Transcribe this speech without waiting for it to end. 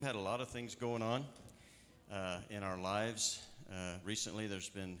had a lot of things going on in our lives. Recently, there's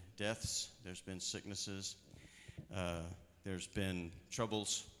been deaths, there's been sicknesses, there's been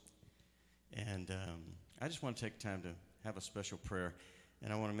troubles. And I just want to take time to have a special prayer.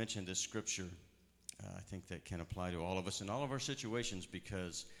 And I want to mention this scripture, I think that can apply to all of us in all of our situations,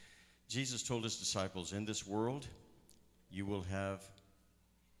 because Jesus told his disciples, in this world, you will have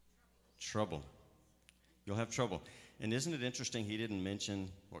trouble. You'll have trouble. And isn't it interesting he didn't mention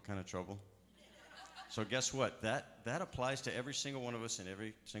what kind of trouble? So guess what? That applies to every single one of us and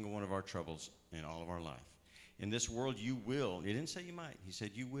every single one of our troubles in all of our life. In this world, you will. He didn't say you might. He said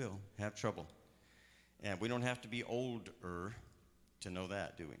you will have trouble. And we don't have to be older to know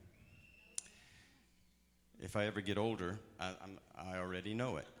that, do we? If I ever get older, I already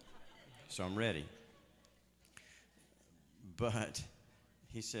know it. So I'm ready. But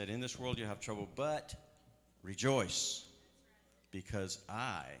he said, in this world you have trouble, but rejoice, because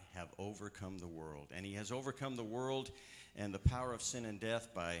I have overcome the world. And he has overcome the world and the power of sin and death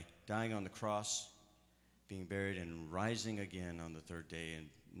by dying on the cross, being buried, and rising again on the third day, and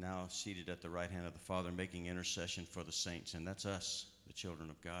now seated at the right hand of the Father, making intercession for the saints. And that's us, the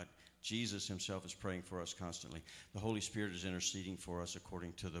children of God. Jesus himself is praying for us constantly. The Holy Spirit is interceding for us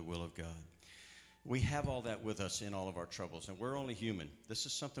according to the will of God. We have all that with us in all of our troubles, and we're only human. This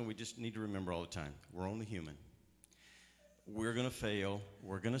is something we just need to remember all the time. We're only human. We're going to fail.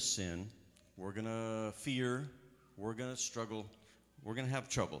 We're going to sin. We're going to fear. We're going to struggle. We're going to have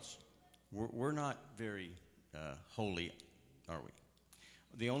troubles. We're not very holy, are we?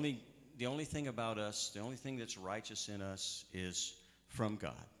 The only thing about us, the only thing that's righteous in us is from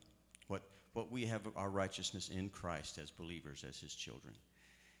God. What we have, our righteousness in Christ as believers, as his children.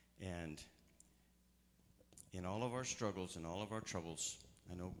 And in all of our struggles and all of our troubles,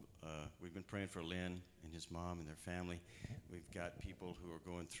 I know we've been praying for Lynn and his mom and their family. We've got people who are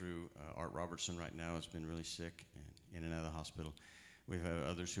going through, Art Robertson right now has been really sick and in and out of the hospital. We've had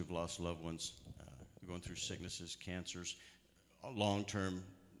others who've lost loved ones, going through sicknesses, cancers, long-term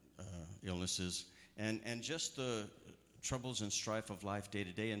illnesses, and just the troubles and strife of life day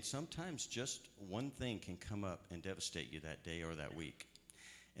to day. And sometimes just one thing can come up and devastate you that day or that week.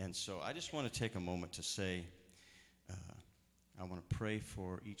 And so I just want to take a moment to say, I want to pray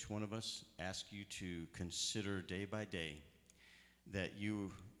for each one of us, ask you to consider day by day that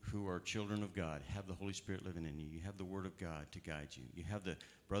you who are children of God have the Holy Spirit living in you. You have the Word of God to guide you. You have the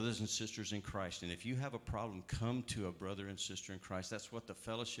brothers and sisters in Christ. And if you have a problem, come to a brother and sister in Christ. That's what the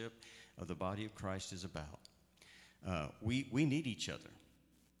fellowship of the body of Christ is about. We need each other.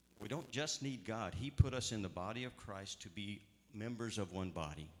 We don't just need God. He put us in the body of Christ to be members of one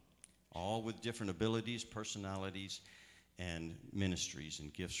body, all with different abilities, personalities, and ministries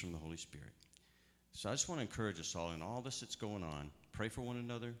and gifts from the Holy Spirit. So I just want to encourage us all in all this that's going on. Pray for one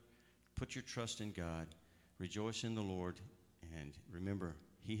another. Put your trust in God. Rejoice in the Lord. And remember,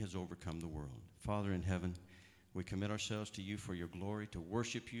 he has overcome the world. Father in heaven, we commit ourselves to you for your glory, to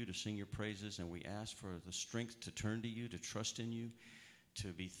worship you, to sing your praises, and we ask for the strength to turn to you, to trust in you,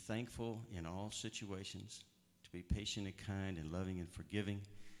 to be thankful in all situations, to be patient and kind and loving and forgiving,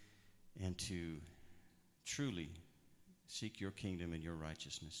 and to truly seek your kingdom and your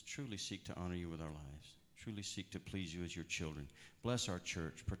righteousness, truly seek to honor you with our lives, truly seek to please you as your children. Bless our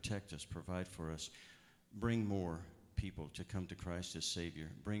church, protect us, provide for us, bring more people to come to Christ as Savior,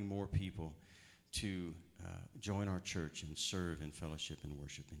 bring more people to join our church and serve in fellowship and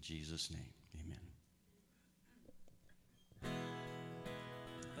worship. In Jesus' name, amen.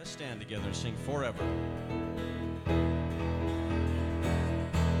 Let's stand together and sing Forever.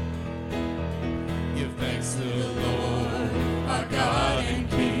 Give thanks to the Lord, our God and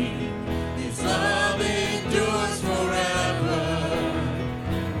King. His love endures forever.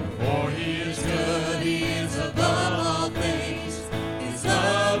 For he is good, he is above all things. His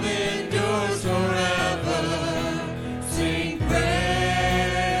love endures forever. Sing praise,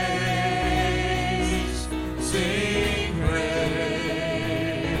 sing praise.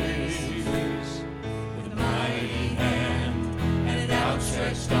 The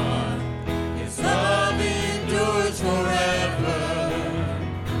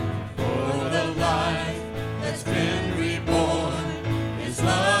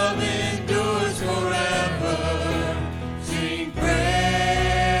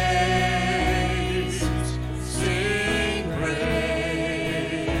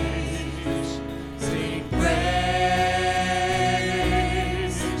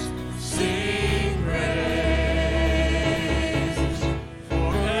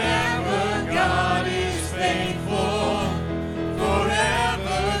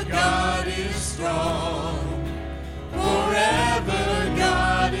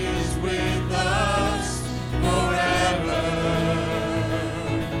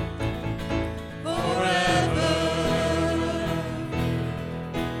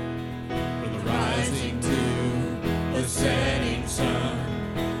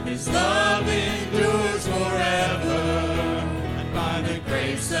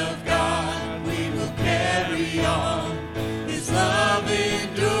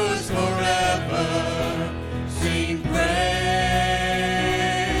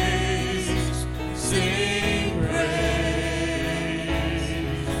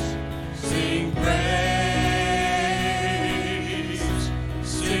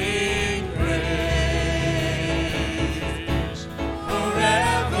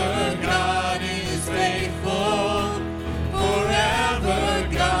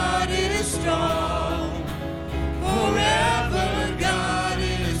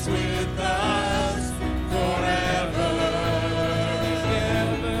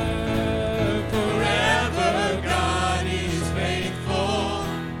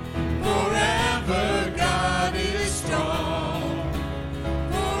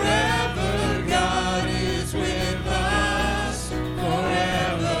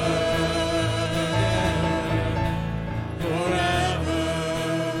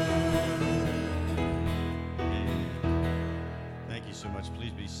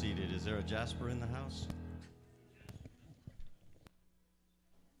Jasper in the house?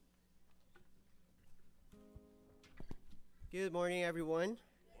 Good morning, everyone.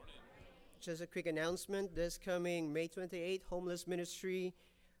 Just a quick announcement. This coming May 28th, Homeless Ministry.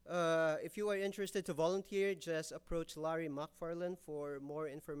 If you are interested to volunteer, just approach Larry McFarland for more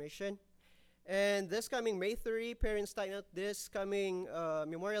information. And this coming May 30, parents sign up this coming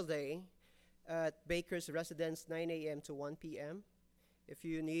Memorial Day at Baker's Residence, 9 a.m. to 1 p.m. If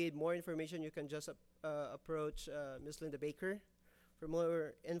you need more information, you can just approach Ms. Linda Baker for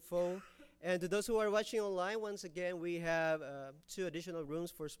more info. And to those who are watching online, once again, we have 2 additional rooms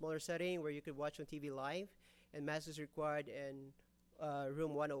for smaller setting where you could watch on TV live, and Mass is required in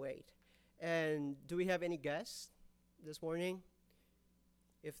room 108. And do we have any guests this morning?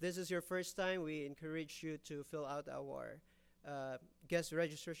 If this is your first time, we encourage you to fill out our guest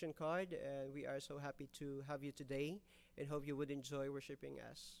registration card, and we are so happy to have you today and hope you would enjoy worshiping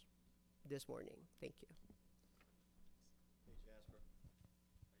us this morning. Thank you. Hey, Jasper, are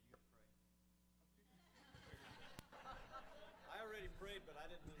you going to pray? I already prayed, but I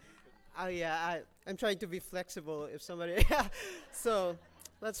didn't know you could. Oh yeah, I'm trying to be flexible if somebody, so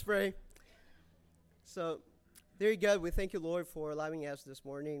let's pray. So, dear God, we thank you, Lord, for allowing us this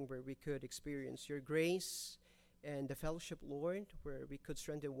morning where we could experience your grace and the fellowship, Lord, where we could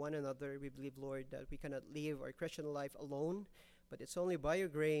strengthen one another. We believe, Lord, that we cannot live our Christian life alone, but it's only by your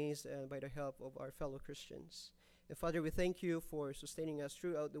grace and by the help of our fellow Christians. And Father, we thank you for sustaining us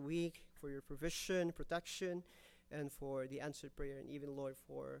throughout the week, for your provision, protection, and for the answered prayer, and even, Lord,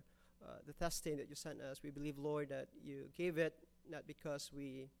 for the testing that you sent us. We believe, Lord, that you gave it not because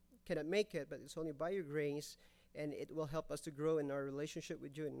we cannot make it, but it's only by your grace, and it will help us to grow in our relationship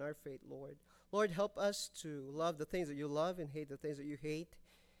with you and in our faith, Lord. Lord, help us to love the things that you love and hate the things that you hate.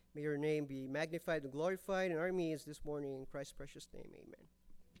 May your name be magnified and glorified in our midst this morning. In Christ's precious name, amen.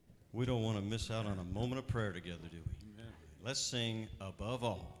 We don't want to miss out on a moment of prayer together, do we? Amen. Let's sing Above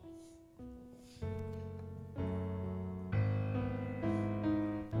All.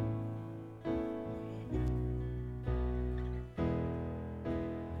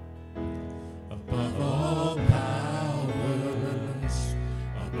 Above all powers,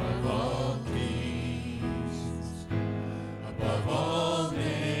 above all peace, above all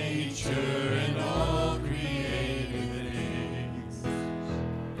nature and all created things,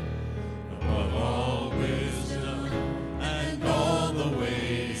 above all wisdom and all the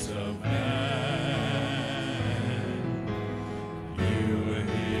ways of man, you were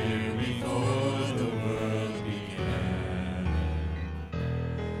here before the world began.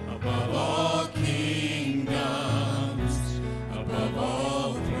 Above all kingdoms, above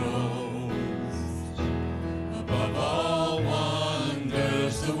all thrones, above all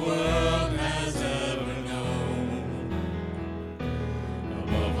wonders the world has ever known,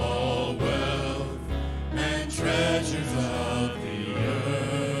 above all wealth and treasures of the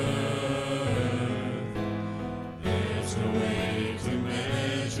earth, there's no way to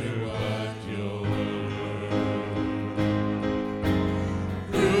measure what you're worth.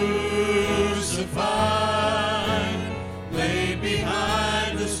 Crucified, laid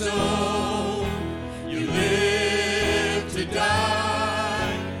behind the stone, you lived to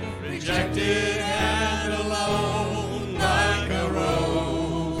die, rejected and alone, like a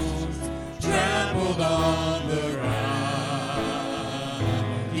rose trampled on the ground.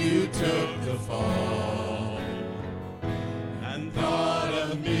 You took the fall and thought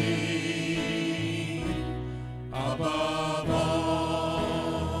of me above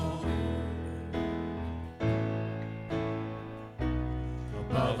all.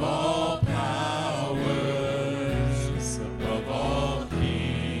 Above all powers, above all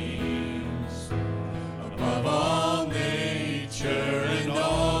kings, above all nature and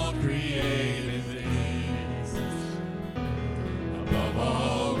all created things, above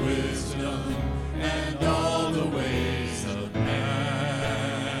all wisdom and all the ways of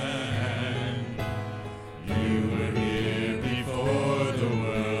man, you were here before the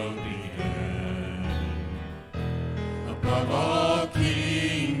world began. Above all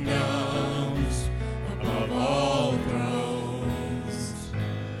kingdoms, above all thrones,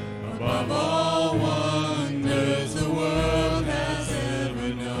 above all wonders the world has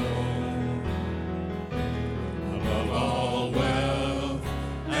ever known, above all wealth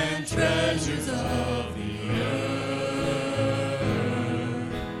and treasures of the earth,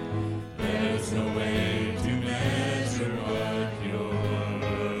 there's no way to measure what you're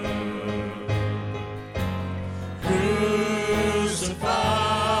worth.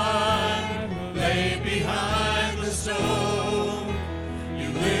 Crucified, laid behind the stone, you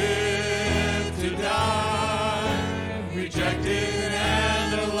lived to die, rejected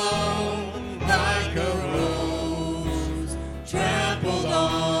and alone,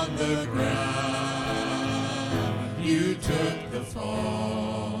 the ground. You took the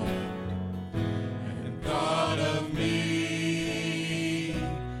fall and thought of me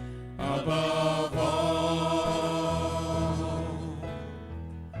above all.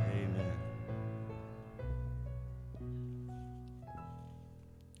 Amen.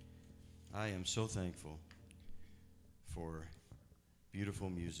 I am so thankful for beautiful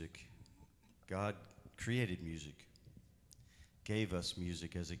music. God created music, gave us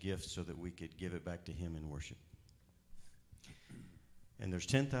music as a gift so that we could give it back to Him in worship. And there's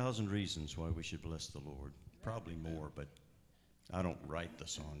 10,000 reasons why we should bless the Lord. Probably more, but I don't write the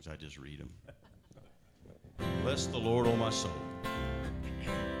songs, I just read them. Bless the Lord, O my soul.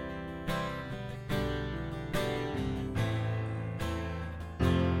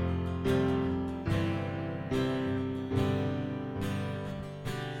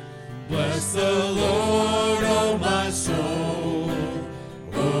 Bless the Lord, oh my soul,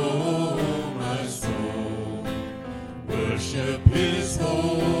 oh my soul. Worship His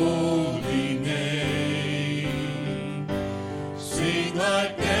holy name. Sing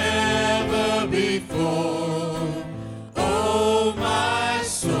like never before, oh my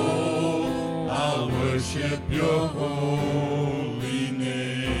soul. I'll worship your holy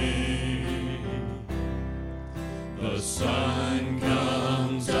name. The sun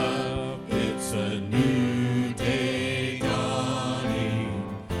comes up, it's a new day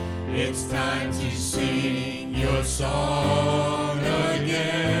dawning. It's time to sing your song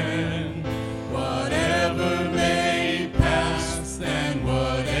again. Whatever may pass and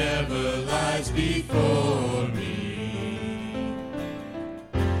whatever lies before me,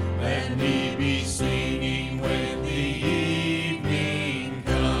 let me be singing when the evening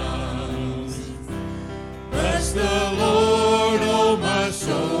comes. Bless the Lord, oh my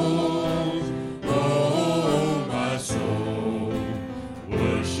soul, oh my soul.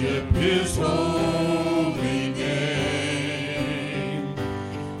 Worship His holy name.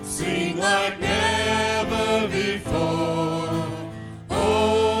 Sing like never before,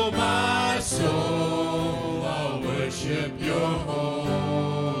 oh my soul. I'll worship your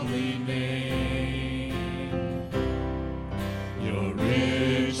holy name. You're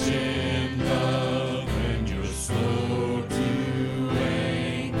rich in love and you're slow to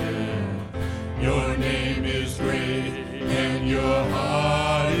anger. Your name is great and your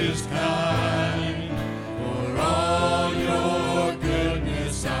heart is kind. For all your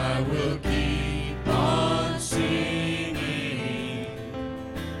goodness I will keep on singing.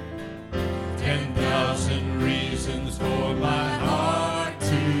 10,000 reasons for my heart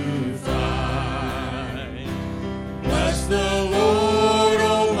to find. Bless the Lord,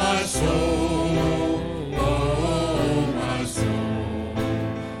 oh my soul, oh my soul.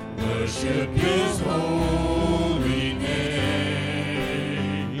 Worship His holy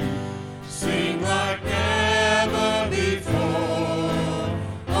name. Sing like never before,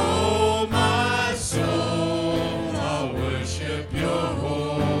 oh my soul. I'll worship your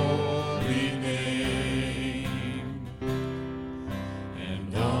holy name.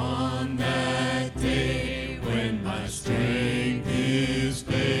 And on that day when my strength is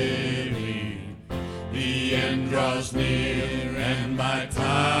failing, the end draws near and my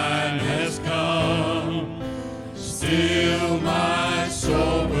time has come. Still my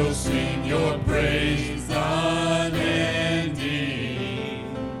soul will sing your praise unending.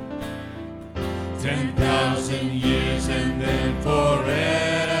 10,000 years and then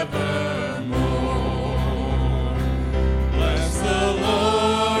forevermore. Bless the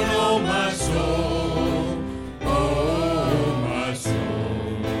Lord, oh my soul, oh my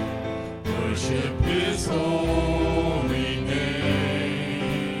soul. Worship His holy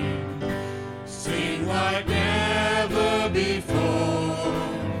name. Sing like never before,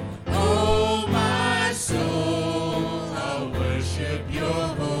 oh my soul. I'll worship your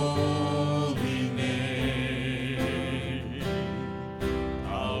holy name.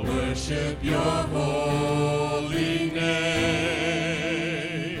 I'll worship your holy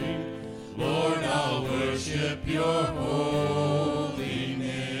name. Lord, I'll worship your holy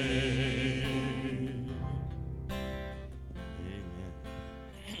name. Amen.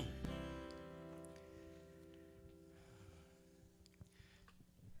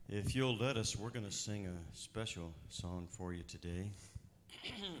 If you'll let us, we're going to sing a special song for you today.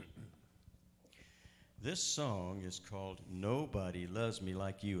 This song is called Nobody Loves Me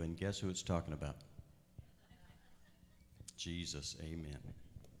Like You, and guess who it's talking about? Jesus. Amen.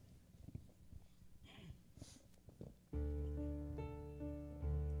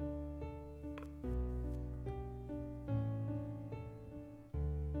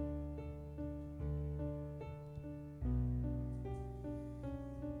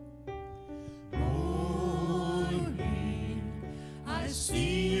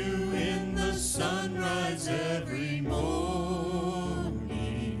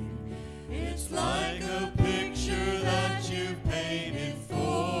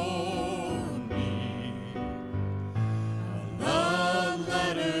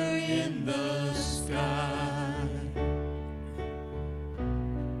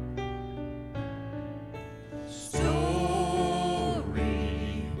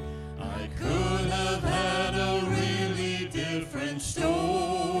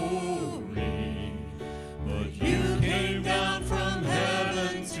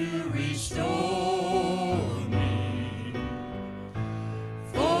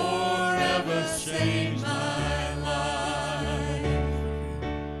 ever changed my life.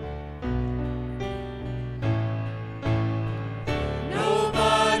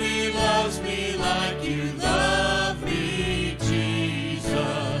 Nobody loves me like you love me,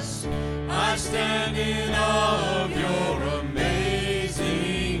 Jesus. I stand in awe of your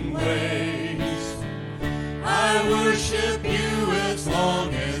amazing ways. I worship you as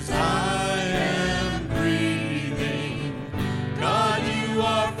long as I am breathing. God, you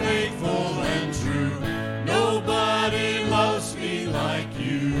are faithful and true. Nobody loves me like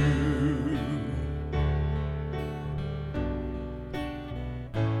you.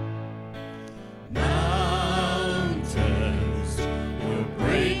 Mountains, you're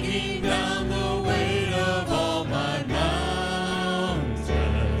breaking down the weight of all my mountains.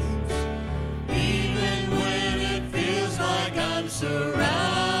 Even when it feels like I'm surrounded,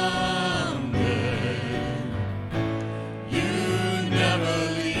 you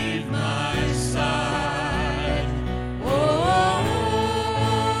never leave my side. Oh,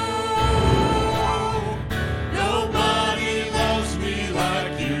 nobody loves me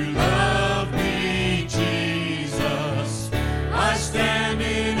like you love me, Jesus. I stand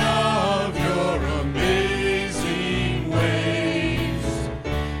in awe of your amazing ways.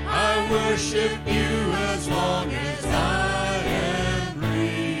 I worship you as long as I am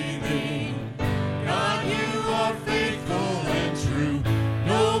breathing. God, you are faithful and true.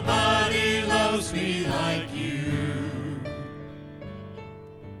 Nobody loves me like you.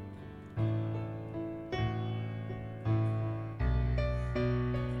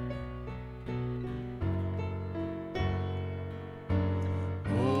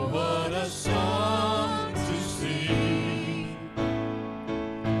 Oh, what a song to sing.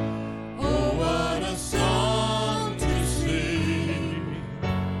 Oh, what a song to sing.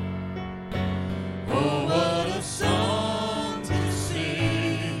 Oh, what a song to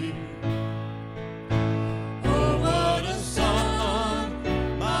sing. Oh, what a song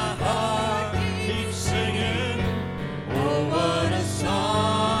my heart keeps singing. Oh, what a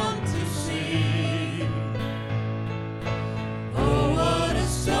song to sing. Oh, what a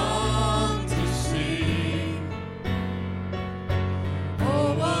song to sing.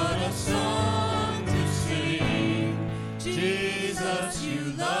 Oh, what a song to sing. Jesus,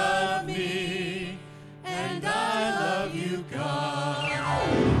 you love me, and I love you, God.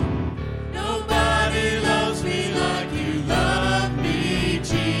 Nobody loves me like you love me,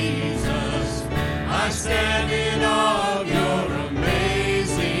 Jesus. I stand in awe of your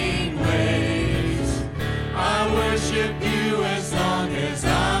amazing ways. I worship you as long as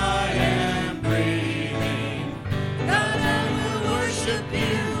I am breathing. God, I will worship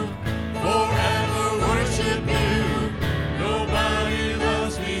you, forever worship you. Nobody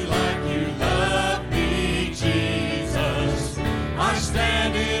loves me like you love me, Jesus. I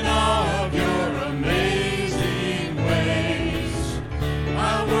stand in awe of your amazing ways.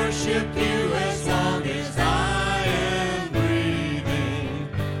 I worship you as long as I am breathing.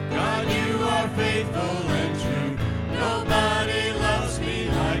 God, you are faithful and true. Nobody loves me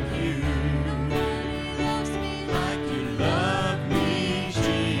like you. Like you love me,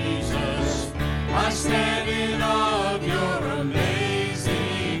 Jesus. I stand in awe of your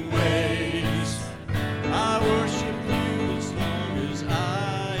amazing ways. I worship you as long as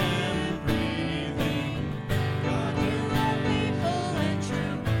I am breathing. God, you are faithful and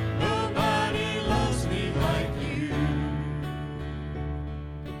true. Nobody loves me like you.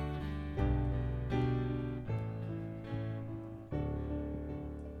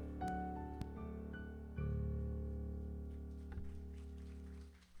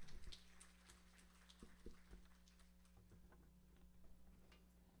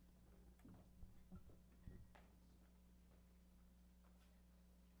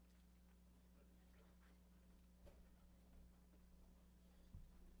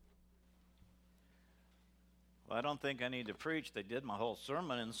 Well, I don't think I need to preach. They did my whole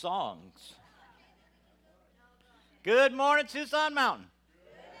sermon in songs. Good morning, Tucson Mountain.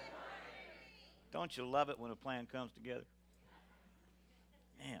 Don't you love it when a plan comes together?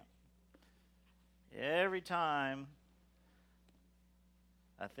 Man, every time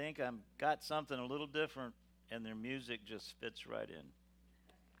I think I've got something a little different, and their music just fits right in.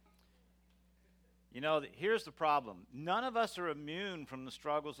 You know, here's the problem. None of us are immune from the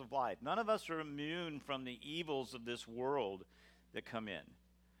struggles of life. None of us are immune from the evils of this world that come in.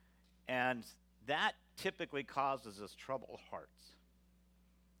 And that typically causes us troubled hearts.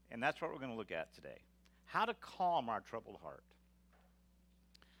 And that's what we're going to look at today. How to calm our troubled heart.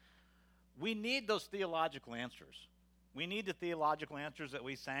 We need those theological answers. We need the theological answers that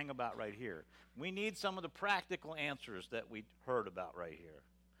we sang about right here. We need some of the practical answers that we heard about right here.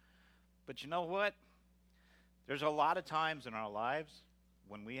 But you know what? There's a lot of times in our lives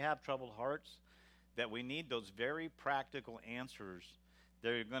when we have troubled hearts that we need those very practical answers that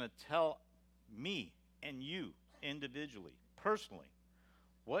are going to tell me and you individually, personally,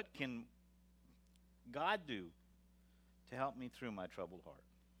 what can God do to help me through my troubled heart?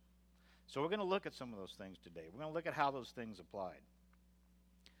 So we're going to look at some of those things today. We're going to look at how those things applied.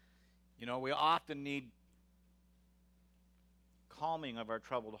 You know, we often need calming of our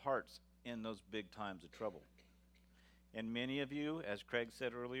troubled hearts in those big times of trouble. And many of you, as Craig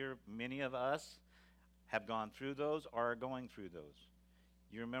said earlier, many of us have gone through those or are going through those.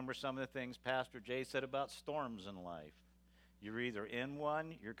 You remember some of the things Pastor Jay said about storms in life. You're either in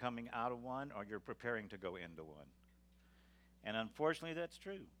one, you're coming out of one, or you're preparing to go into one. And unfortunately, that's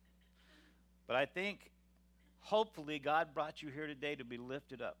true. But I think, hopefully, God brought you here today to be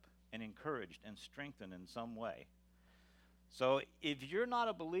lifted up and encouraged and strengthened in some way. So if you're not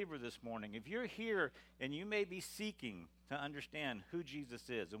a believer this morning, if you're here and you may be seeking to understand who Jesus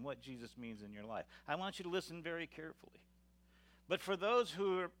is and what Jesus means in your life, I want you to listen very carefully. But for those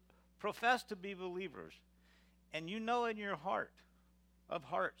who profess to be believers, and you know in your heart of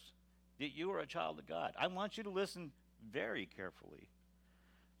hearts that you are a child of God, I want you to listen very carefully,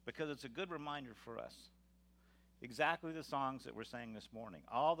 because it's a good reminder for us. Exactly the songs that we're saying this morning,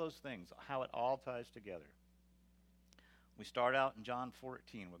 all those things, how it all ties together. We start out in John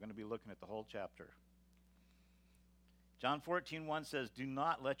 14. We're going to be looking at the whole chapter. John 14:1 says, "Do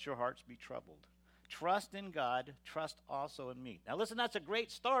not let your hearts be troubled. Trust in God, trust also in me." Now listen, that's a great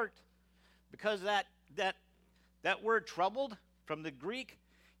start, because that word troubled from the Greek,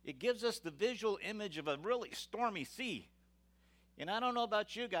 it gives us the visual image of a really stormy sea. And I don't know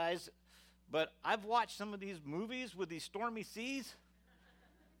about you guys, but I've watched some of these movies with these stormy seas.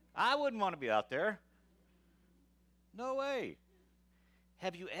 I wouldn't want to be out there. No way.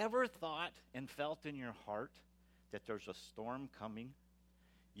 Have you ever thought and felt in your heart that there's a storm coming?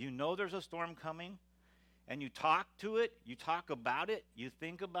 You know there's a storm coming, and you talk to it, you talk about it, you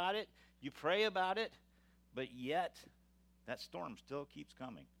think about it, you pray about it, but yet that storm still keeps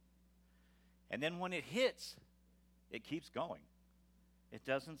coming. And then when it hits, it keeps going. It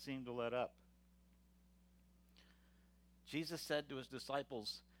doesn't seem to let up. Jesus said to his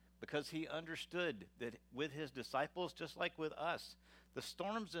disciples, because he understood that with his disciples, just like with us, the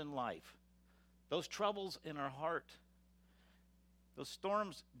storms in life, those troubles in our heart, those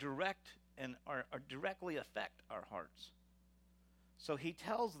storms directly affect our hearts. So he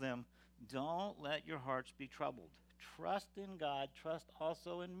tells them, don't let your hearts be troubled. Trust in God, trust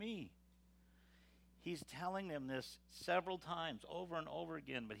also in me. He's telling them this several times, over and over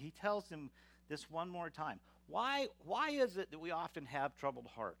again, but he tells them this one more time. Why is it that we often have troubled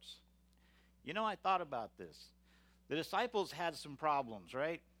hearts? You know, I thought about this. The disciples had some problems,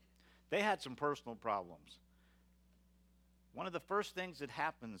 right? They had some personal problems. One of the first things that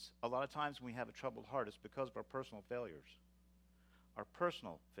happens a lot of times when we have a troubled heart is because of our personal failures. Our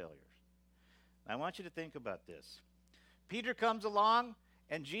personal failures. I want you to think about this. Peter comes along,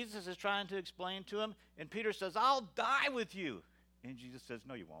 and Jesus is trying to explain to him, and Peter says, "I'll die with you." And Jesus says,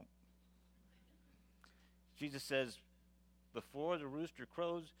 "No, you won't." Jesus says, "Before the rooster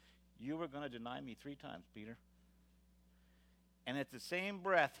crows, you are going to deny me 3 times, Peter." And at the same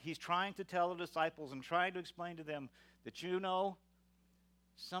breath, he's trying to tell the disciples and trying to explain to them that, you know,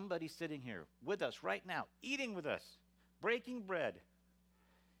 somebody sitting here with us right now, eating with us, breaking bread,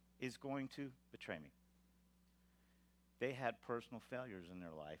 is going to betray me. They had personal failures in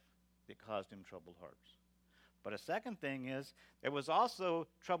their life that caused him troubled hearts. But a second thing is, there was also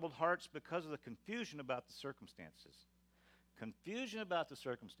troubled hearts because of the confusion about the circumstances. Confusion about the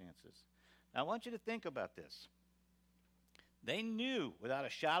circumstances. Now, I want you to think about this. They knew, without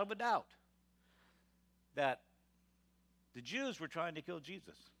a shadow of a doubt, that the Jews were trying to kill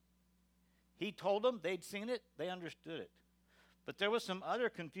Jesus. He told them, they'd seen it, they understood it. But there were some other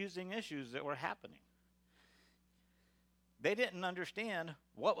confusing issues that were happening. They didn't understand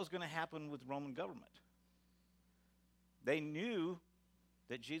what was going to happen with the Roman government. They knew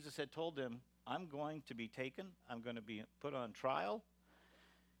that Jesus had told them, I'm going to be taken, I'm going to be put on trial.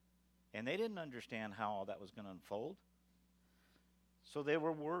 And they didn't understand how all that was going to unfold. So they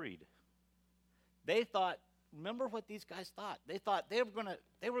were worried. They thought, remember what these guys thought? They thought they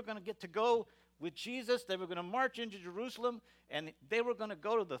were going to get to go with Jesus. They were going to march into Jerusalem, and they were going to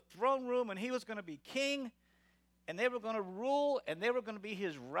go to the throne room, and he was going to be king, and they were going to rule, and they were going to be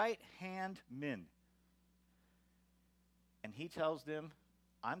his right-hand men. And he tells them,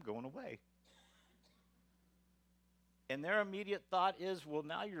 I'm going away. And their immediate thought is, well,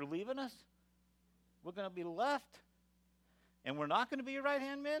 now you're leaving us? We're going to be left? And we're not going to be your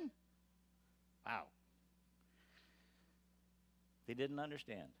right-hand men? Wow. They didn't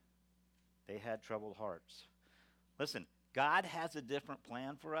understand. They had troubled hearts. Listen, God has a different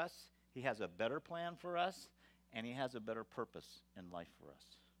plan for us. He has a better plan for us, and he has a better purpose in life for us.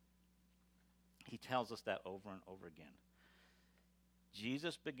 He tells us that over and over again.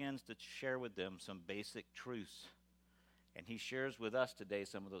 Jesus begins to share with them some basic truths, and he shares with us today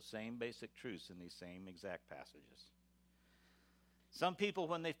some of those same basic truths in these same exact passages. Some people,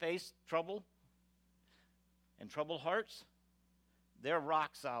 when they face trouble and troubled hearts, they're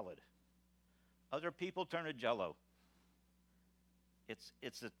rock solid. Other people turn to jello.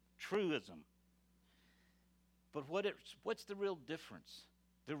 It's a truism. But what's the real difference?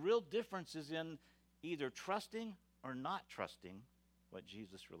 The real difference is in either trusting or not trusting what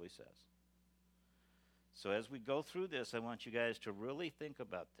Jesus really says. So as we go through this, I want you guys to really think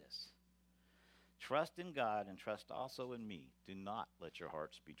about this. Trust in God and trust also in me. Do not let your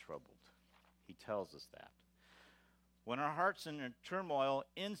hearts be troubled. He tells us that. When our hearts are in turmoil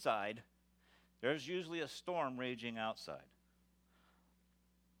inside, there's usually a storm raging outside.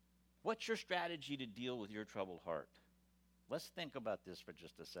 What's your strategy to deal with your troubled heart? Let's think about this for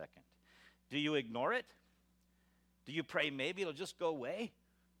just a second. Do you ignore it? Do you pray maybe it'll just go away?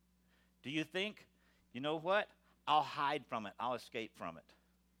 Do you think, you know what? I'll hide from it. I'll escape from it.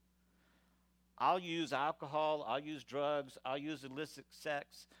 I'll use alcohol. I'll use drugs. I'll use illicit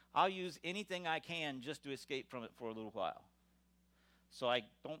sex. I'll use anything I can just to escape from it for a little while. So I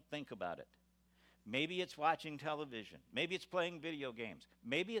don't think about it. Maybe it's watching television. Maybe it's playing video games.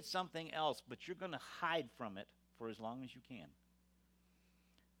 Maybe it's something else, but you're going to hide from it for as long as you can.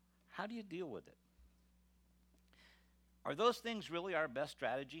 How do you deal with it? Are those things really our best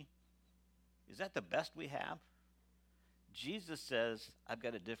strategy? Is that the best we have? Jesus says, I've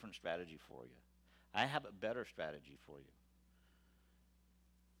got a different strategy for you. I have a better strategy for you.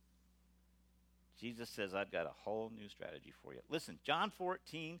 Jesus says, I've got a whole new strategy for you. Listen, John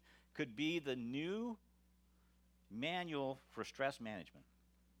 14 could be the new manual for stress management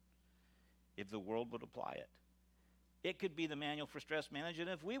if the world would apply it. It could be the manual for stress management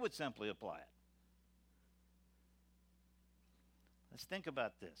if we would simply apply it. Let's think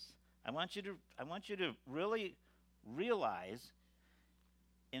about this. I want you to really realize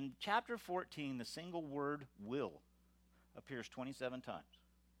in chapter 14, the single word will appears 27 times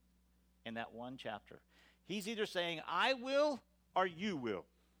in that one chapter. He's either saying, I will or you will.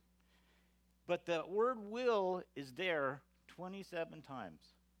 But the word will is there 27 times.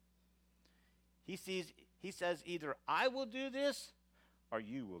 He says either I will do this or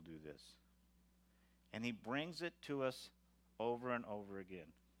you will do this. And he brings it to us over and over again.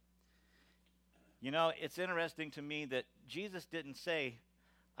 You know, it's interesting to me that Jesus didn't say,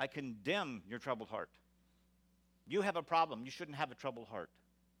 I condemn your troubled heart. You have a problem. You shouldn't have a troubled heart.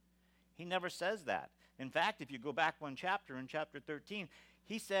 He never says that. In fact, if you go back one chapter, in chapter 13,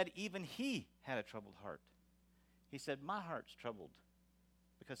 he said even he had a troubled heart. He said, my heart's troubled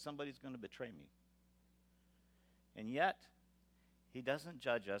because somebody's going to betray me. And yet, he doesn't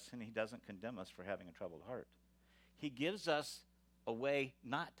judge us and he doesn't condemn us for having a troubled heart. He gives us a way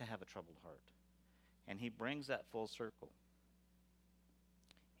not to have a troubled heart. And he brings that full circle.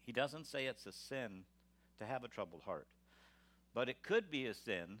 He doesn't say it's a sin to have a troubled heart. But it could be a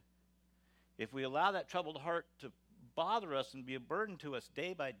sin if we allow that troubled heart to bother us and be a burden to us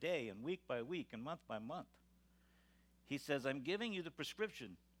day by day and week by week and month by month. He says, I'm giving you the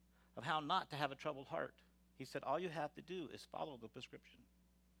prescription of how not to have a troubled heart. He said, all you have to do is follow the prescription.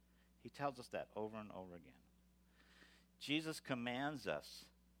 He tells us that over and over again. Jesus commands us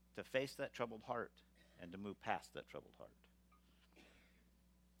to face that troubled heart and to move past that troubled heart.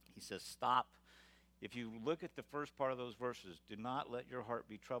 He says, stop. If you look at the first part of those verses, do not let your heart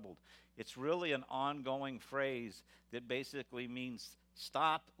be troubled. It's really an ongoing phrase that basically means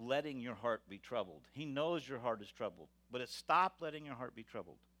stop letting your heart be troubled. He knows your heart is troubled, but it's stop letting your heart be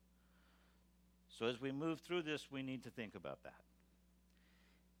troubled. So as we move through this, we need to think about that.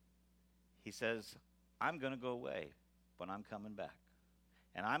 He says, I'm going to go away, but I'm coming back.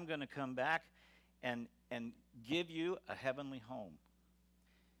 And I'm going to come back and give you a heavenly home.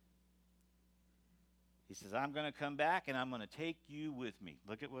 He says, I'm going to come back and I'm going to take you with me.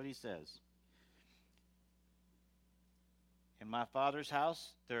 Look at what he says. In my Father's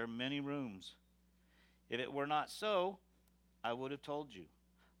house, there are many rooms. If it were not so, I would have told you.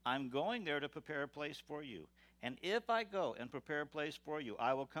 I'm going there to prepare a place for you. And if I go and prepare a place for you,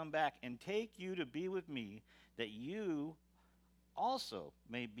 I will come back and take you to be with me, that you also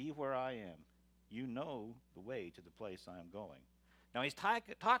may be where I am. You know the way to the place I am going. Now he's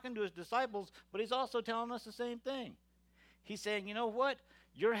talking to his disciples, but he's also telling us the same thing. He's saying, you know what?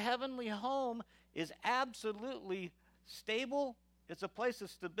 Your heavenly home is absolutely stable. It's a place of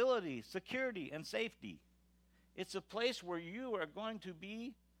stability, security, and safety. It's a place where you are going to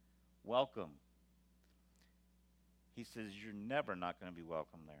be welcome. He says you're never not going to be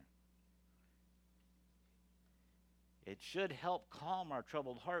welcome there. It should help calm our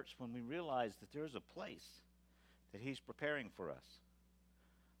troubled hearts when we realize that there's a place that he's preparing for us.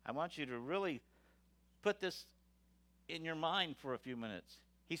 I want you to really put this in your mind for a few minutes.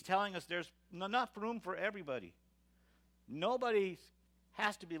 He's telling us there's enough room for everybody. Nobody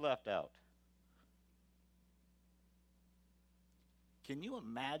has to be left out. Can you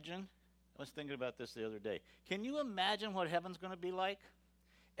imagine? I was thinking about this the other day. Can you imagine what heaven's going to be like?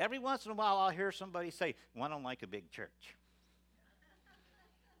 Every once in a while I'll hear somebody say, well, I don't like a big church.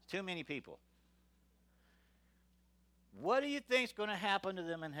 Too many people. What do you think's going to happen to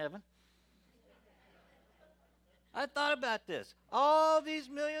them in heaven? I thought about this. All these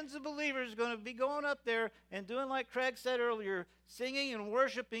millions of believers are going to be going up there and doing like Craig said earlier, singing and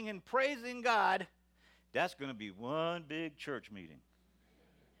worshiping and praising God. That's going to be one big church meeting.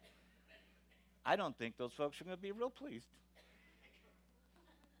 I don't think those folks are going to be real pleased.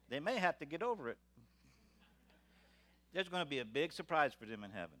 They may have to get over it. There's going to be a big surprise for them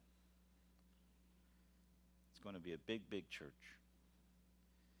in heaven. It's going to be a big, big church.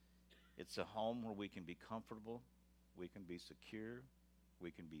 It's a home where we can be comfortable, we can be secure, we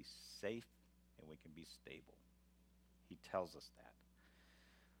can be safe, and we can be stable. He tells us that.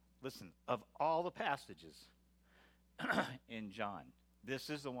 Listen, of all the passages in John, this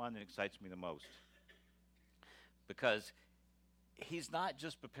is the one that excites me the most. Because he's not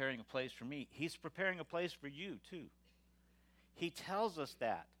just preparing a place for me, he's preparing a place for you too. He tells us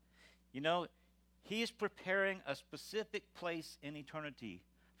that. You know, he's preparing a specific place in eternity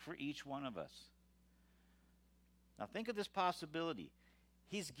for each one of us. Now think of this possibility.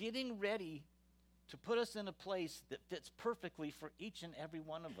 He's getting ready to put us in a place that fits perfectly for each and every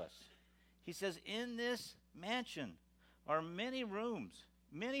one of us. He says, in this mansion are many rooms,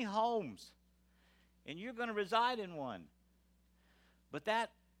 many homes, and you're going to reside in one. But that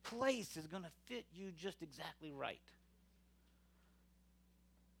place is going to fit you just exactly right.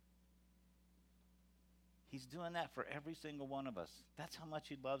 He's doing that for every single one of us. That's how much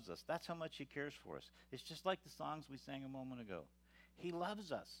he loves us. That's how much he cares for us. It's just like the songs we sang a moment ago. He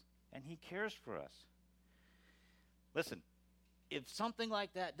loves us, and he cares for us. Listen, if something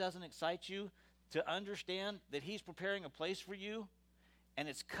like that doesn't excite you, to understand that he's preparing a place for you, and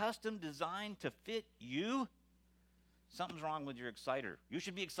it's custom designed to fit you, something's wrong with your exciter. You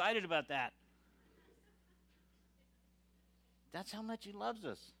should be excited about that. That's how much he loves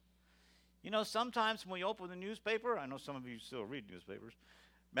us. You know, sometimes when we open the newspaper, I know some of you still read newspapers,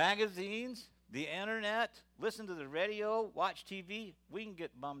 magazines, the internet, listen to the radio, watch TV, we can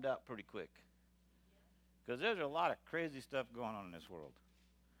get bummed out pretty quick. Because there's a lot of crazy stuff going on in this world.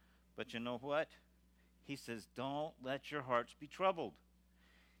 But you know what? He says, don't let your hearts be troubled.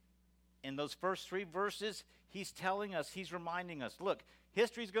 In those first 3 verses, he's telling us, he's reminding us, look,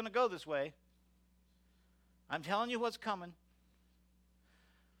 history's going to go this way. I'm telling you what's coming.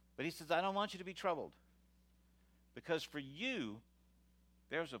 But he says, I don't want you to be troubled. Because for you,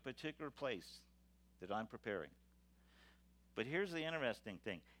 there's a particular place that I'm preparing. But here's the interesting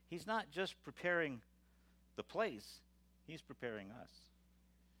thing. He's not just preparing the place, he's preparing us.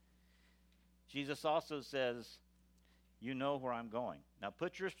 Jesus also says, you know where I'm going. Now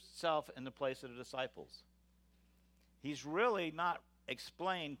put yourself in the place of the disciples. He's really not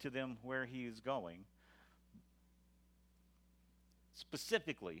explained to them where he is going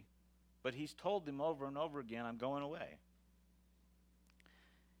specifically, but he's told them over and over again, I'm going away.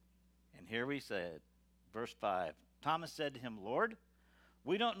 And here we said, verse 5, Thomas said to him, Lord,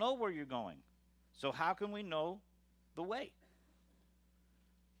 we don't know where you're going, so how can we know the way?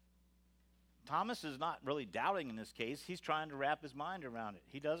 Thomas is not really doubting in this case. He's trying to wrap his mind around it.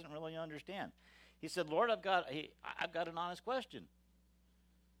 He doesn't really understand. He said, Lord, I've got an honest question.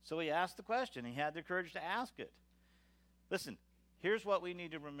 So he asked the question. He had the courage to ask it. Listen, here's what we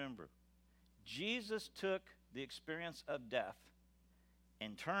need to remember. Jesus took the experience of death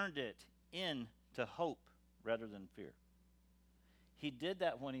and turned it into hope rather than fear. He did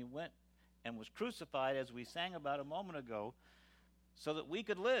that when he went and was crucified, as we sang about a moment ago, so that we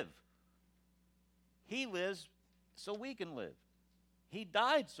could live. He lives so we can live. He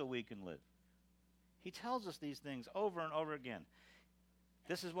died so we can live. He tells us these things over and over again.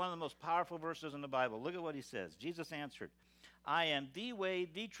 This is one of the most powerful verses in the Bible. Look at what he says. Jesus answered, I am the way,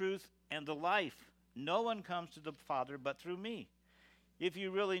 the truth, and the life. No one comes to the Father but through me. If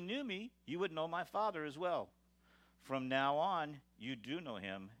you really knew me, you would know my Father as well. From now on, you do know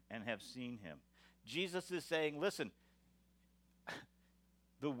him and have seen him. Jesus is saying, listen,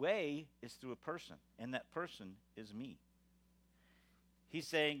 the way is through a person, and that person is me. He's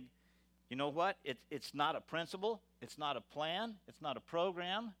saying, you know what? It's not a principle. It's not a plan. It's not a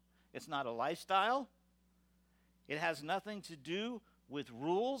program. It's not a lifestyle. It has nothing to do with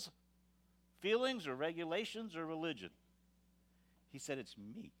rules, feelings, or regulations, or religion. He said, it's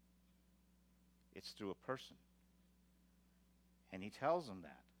me. It's through a person. And he tells them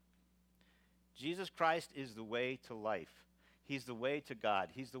that. Jesus Christ is the way to life. He's the way to God.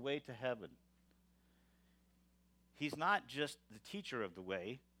 He's the way to heaven. He's not just the teacher of the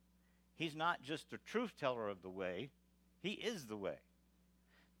way. He's not just the truth teller of the way. He is the way.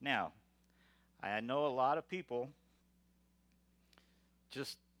 Now, I know a lot of people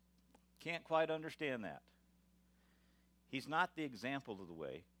just can't quite understand that. He's not the example of the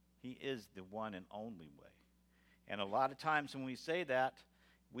way. He is the one and only way. And a lot of times when we say that,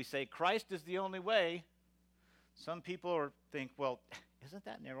 we say Christ is the only way. Some people think, well, isn't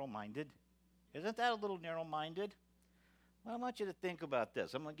that narrow-minded? Isn't that a little narrow-minded? Well, I want you to think about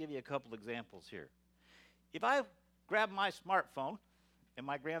this. I'm going to give you a couple examples here. If I grab my smartphone, and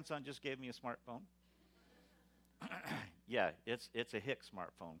my grandson just gave me a smartphone. Yeah, it's a Hick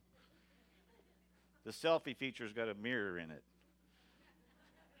smartphone. The selfie feature's got a mirror in it.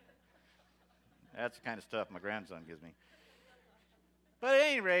 That's the kind of stuff my grandson gives me. But at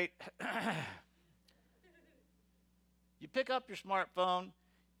any rate, you pick up your smartphone,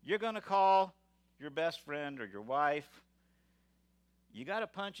 you're going to call your best friend or your wife. You got to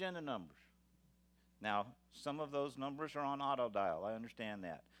punch in the numbers. Now, some of those numbers are on auto dial. I understand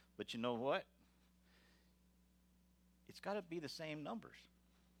that. But you know what? It's got to be the same numbers.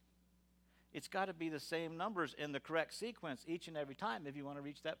 It's got to be the same numbers in the correct sequence each and every time if you want to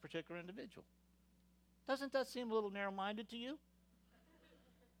reach that particular individual. Doesn't that seem a little narrow-minded to you?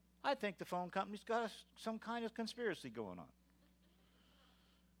 I think the phone company's got some kind of conspiracy going on.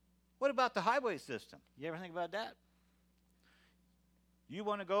 What about the highway system? You ever think about that? You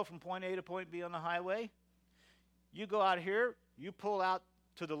want to go from point A to point B on the highway? You go out here, you pull out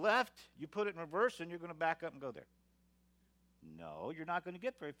to the left, you put it in reverse, and you're going to back up and go there. No, you're not going to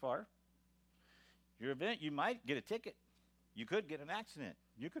get very far. You might get a ticket. You could get an accident.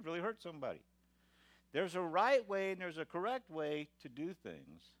 You could really hurt somebody. There's a right way and there's a correct way to do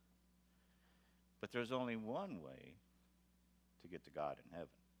things, but there's only one way to get to God in heaven.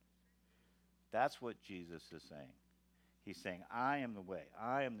 That's what Jesus is saying. He's saying, I am the way,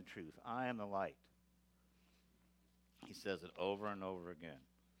 I am the truth, I am the light. He says it over and over again.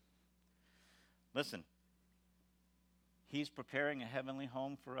 Listen, he's preparing a heavenly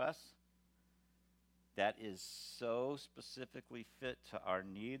home for us that is so specifically fit to our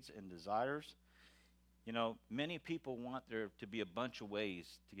needs and desires. You know, many people want there to be a bunch of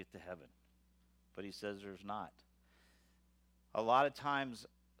ways to get to heaven, but he says there's not. A lot of times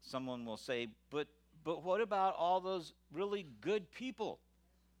someone will say, but what about all those really good people?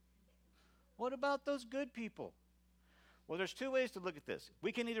 What about those good people? Well, there's two ways to look at this.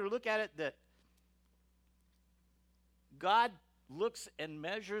 We can either look at it that God looks and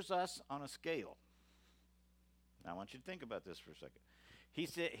measures us on a scale. Now, I want you to think about this for a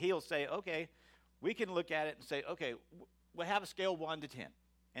second. He'll say, okay, we can look at it and say, okay, we'll have a scale 1 to 10.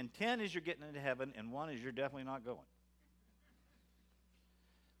 And 10 is you're getting into heaven, and 1 is you're definitely not going.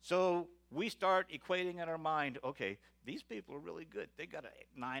 So we start equating in our mind, okay, these people are really good. They got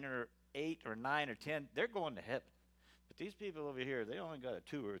a 9 or 8 or 9 or 10. They're going to heaven. But these people over here, they only got a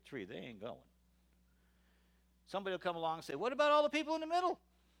 2 or a 3. They ain't going. Somebody will come along and say, what about all the people in the middle?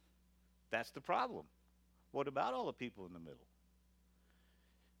 That's the problem. What about all the people in the middle?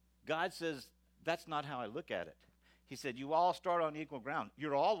 God says, that's not how I look at it. He said, you all start on equal ground.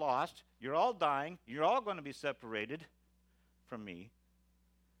 You're all lost. You're all dying. You're all going to be separated from me.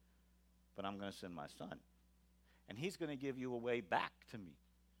 But I'm going to send my son. And he's going to give you a way back to me.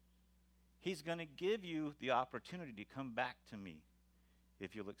 He's going to give you the opportunity to come back to me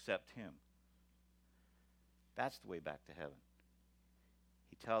if you'll accept him. That's the way back to heaven.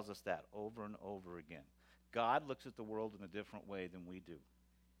 He tells us that over and over again. God looks at the world in a different way than we do.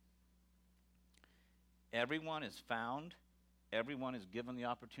 Everyone is found, everyone is given the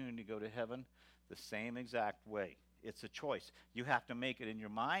opportunity to go to heaven the same exact way. It's a choice. You have to make it in your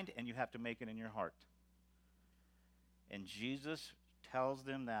mind and you have to make it in your heart. And Jesus tells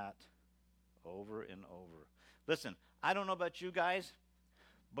them that over and over. Listen, I don't know about you guys,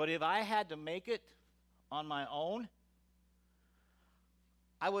 but if I had to make it on my own,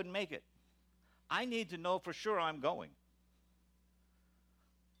 I wouldn't make it. I need to know for sure I'm going.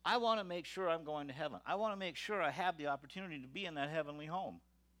 I want to make sure I'm going to heaven. I want to make sure I have the opportunity to be in that heavenly home.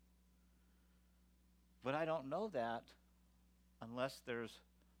 But I don't know that unless there's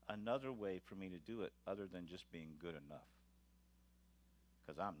another way for me to do it other than just being good enough.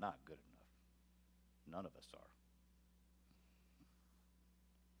 Because I'm not good enough. None of us are.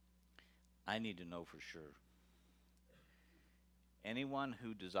 I need to know for sure. Anyone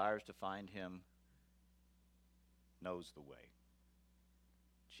who desires to find him knows the way.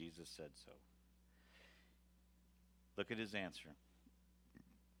 Jesus said so. Look at his answer.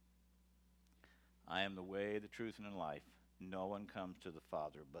 I am the way, the truth, and the life. No one comes to the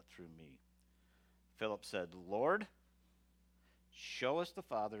Father but through me. Philip said, Lord, show us the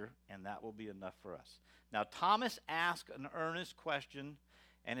Father, and that will be enough for us. Now, Thomas asked an earnest question,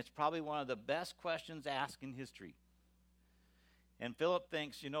 and it's probably one of the best questions asked in history. And Philip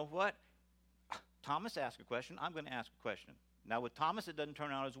thinks, you know what? Thomas asked a question. I'm going to ask a question. Now, with Thomas, it doesn't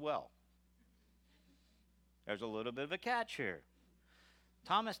turn out as well. There's a little bit of a catch here.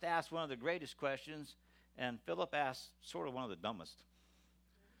 Thomas asked one of the greatest questions, and Philip asked sort of one of the dumbest.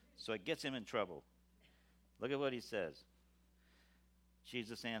 So it gets him in trouble. Look at what he says.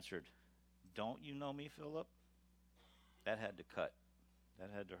 Jesus answered, don't you know me, Philip? That had to cut. That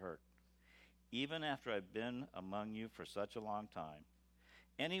had to hurt. Even after I've been among you for such a long time,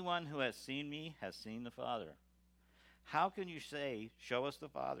 anyone who has seen me has seen the Father. How can you say, show us the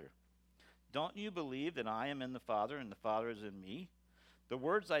Father? Don't you believe that I am in the Father and the Father is in me? The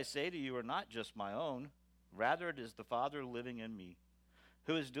words I say to you are not just my own. Rather, it is the Father living in me,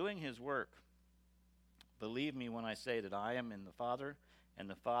 who is doing his work. Believe me when I say that I am in the Father and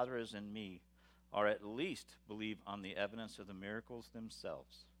the Father is in me, or at least believe on the evidence of the miracles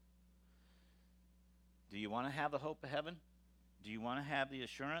themselves. Do you want to have the hope of heaven? Do you want to have the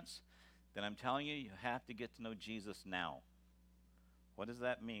assurance? Then I'm telling you, you have to get to know Jesus now. What does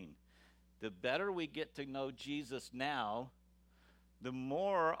that mean? The better we get to know Jesus now, the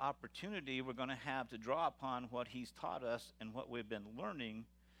more opportunity we're going to have to draw upon what he's taught us and what we've been learning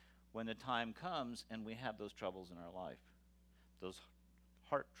when the time comes and we have those troubles in our life, those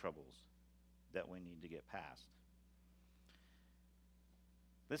heart troubles that we need to get past.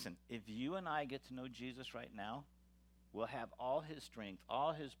 Listen, if you and I get to know Jesus right now, we'll have all his strength,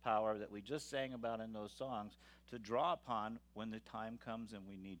 all his power that we just sang about in those songs to draw upon when the time comes and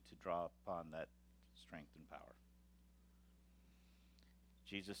we need to draw upon that strength and power.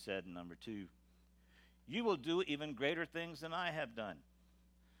 Jesus said in number 2, you will do even greater things than I have done.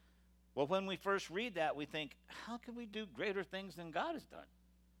 Well, when we first read that, we think, how can we do greater things than God has done,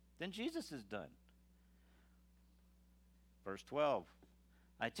 than Jesus has done? Verse 12,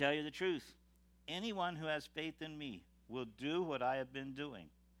 I tell you the truth. Anyone who has faith in me will do what I have been doing.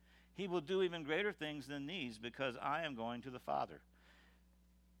 He will do even greater things than these because I am going to the Father.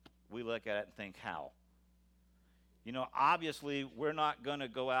 We look at it and think, how? You know, obviously, we're not going to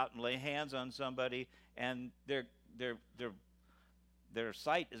go out and lay hands on somebody and their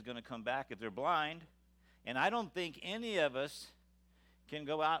sight is going to come back if they're blind. And I don't think any of us can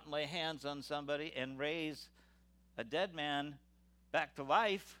go out and lay hands on somebody and raise a dead man back to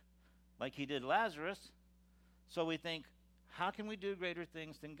life like he did Lazarus. So we think, how can we do greater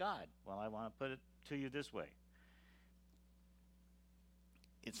things than God? Well, I want to put it to you this way.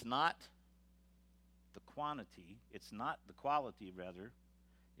 It's not the quantity, it's not the quality, rather,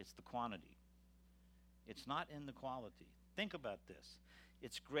 it's the quantity. It's not in the quality. Think about this.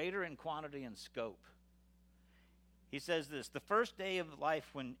 It's greater in quantity and scope. He says this, the first day of life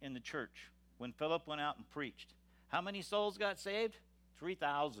when in the church, when Philip went out and preached, how many souls got saved?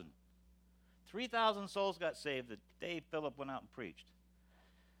 3,000. 3,000 souls got saved the day Philip went out and preached.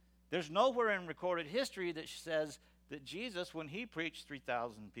 There's nowhere in recorded history that says that Jesus, when he preached,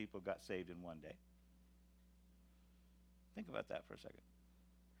 3,000 people got saved in one day. Think about that for a second.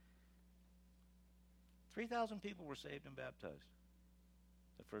 3,000 people were saved and baptized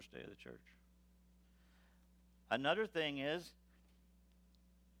the first day of the church. Another thing is,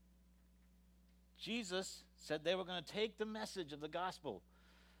 Jesus said they were going to take the message of the gospel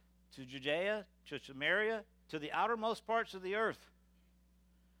to Judea, to Samaria, to the outermost parts of the earth.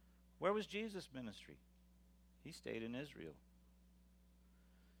 Where was Jesus' ministry? He stayed in Israel.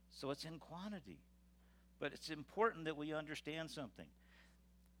 So it's in quantity. But it's important that we understand something.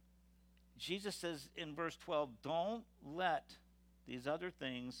 Jesus says in verse 12, don't let these other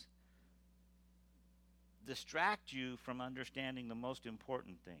things distract you from understanding the most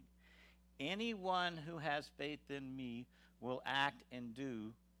important thing. Anyone who has faith in me will act and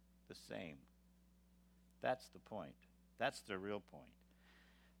do the same. That's the point. That's the real point.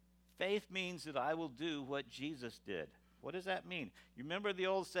 Faith means that I will do what Jesus did. What does that mean? You remember the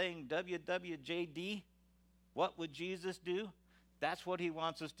old saying, WWJD? What would Jesus do? That's what he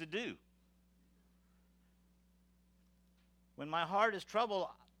wants us to do. When my heart is troubled,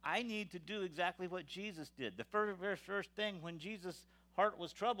 I need to do exactly what Jesus did. The very first thing when Jesus' heart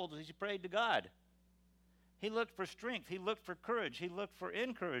was troubled was he prayed to God. He looked for strength. He looked for courage. He looked for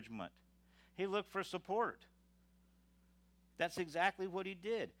encouragement. He looked for support. That's exactly what he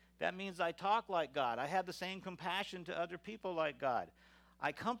did. That means I talk like God. I have the same compassion to other people like God.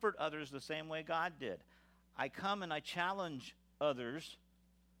 I comfort others the same way God did. I come and I challenge others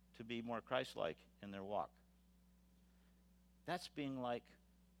to be more Christ-like in their walk. That's being like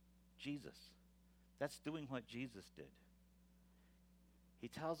Jesus. That's doing what Jesus did. He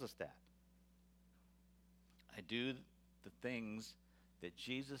tells us that. I do the things that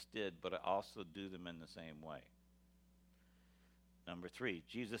Jesus did, but I also do them in the same way. Number 3,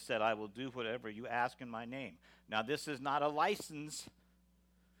 Jesus said, I will do whatever you ask in my name. Now, this is not a license.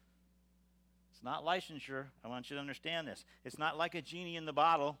 It's not licensure. I want you to understand this. It's not like a genie in the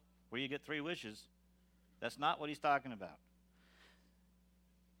bottle where you get 3 wishes. That's not what he's talking about.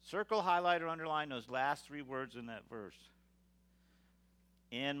 Circle, highlight, or underline those last 3 words in that verse.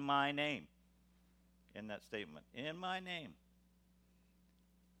 In my name. In that statement. In my name.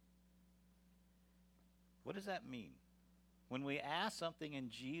 What does that mean? When we ask something in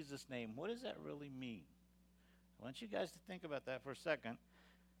Jesus' name, what does that really mean? I want you guys to think about that for a second.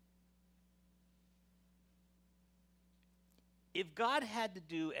 If God had to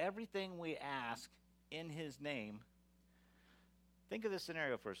do everything we ask in his name, think of this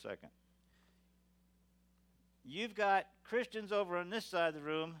scenario for a second. You've got Christians over on this side of the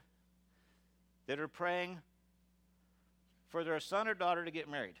room that are praying for their son or daughter to get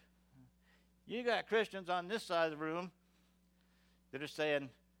married. You got Christians on this side of the room that are saying,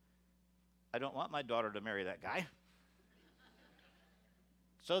 I don't want my daughter to marry that guy.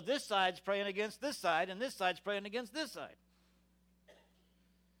 So this side's praying against this side, and this side's praying against this side.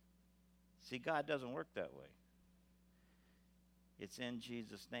 See, God doesn't work that way. It's in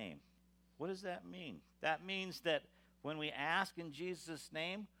Jesus' name. What does that mean? That means that when we ask in Jesus'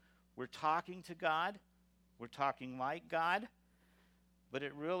 name, we're talking to God, we're talking like God, but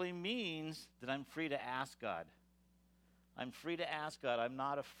it really means that I'm free to ask God. I'm free to ask God. I'm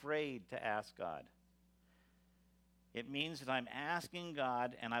not afraid to ask God. It means that I'm asking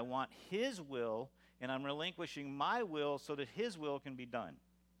God and I want his will, and I'm relinquishing my will so that his will can be done.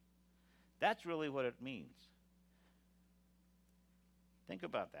 That's really what it means. Think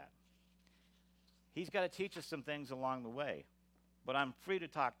about that. He's got to teach us some things along the way, but I'm free to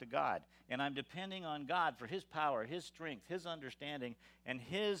talk to God, and I'm depending on God for his power, his strength, his understanding, and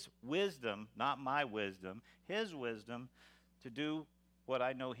his wisdom, not my wisdom, his wisdom to do what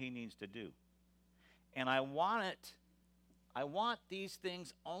I know he needs to do. And I want these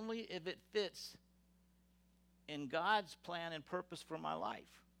things only if it fits in God's plan and purpose for my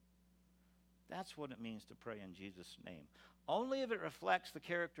life. That's what it means to pray in Jesus' name. Only if it reflects the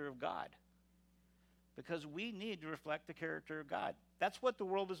character of God. Because we need to reflect the character of God. That's what the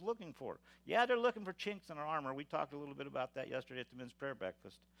world is looking for. Yeah, they're looking for chinks in our armor. We talked a little bit about that yesterday at the men's prayer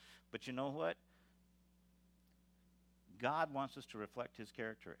breakfast. But you know what? God wants us to reflect his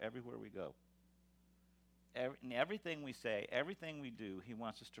character everywhere we go. In everything we say, everything we do, he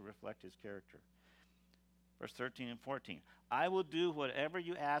wants us to reflect his character. Verse 13 and 14. I will do whatever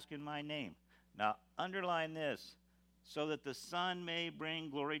you ask in my name. Now, underline this. So that the Son may bring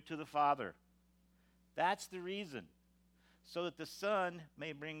glory to the Father. That's the reason. So that the Son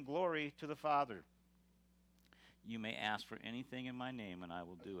may bring glory to the Father. You may ask for anything in my name, and I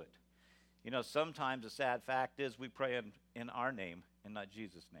will do it. You know, sometimes the sad fact is we pray in our name and not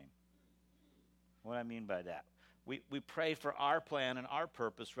Jesus' name. What I mean by that? We pray for our plan and our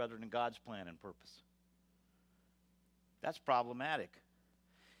purpose rather than God's plan and purpose. That's problematic.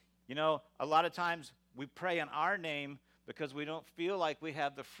 You know, a lot of times we pray in our name because we don't feel like we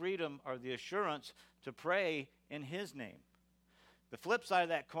have the freedom or the assurance to pray in his name. The flip side of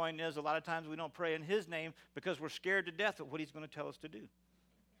that coin is a lot of times we don't pray in his name because we're scared to death of what he's going to tell us to do.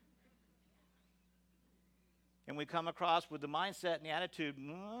 And we come across with the mindset and the attitude,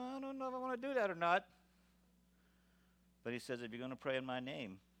 I don't know if I want to do that or not. But he says, if you're going to pray in my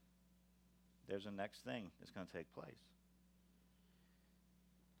name, there's a next thing that's going to take place.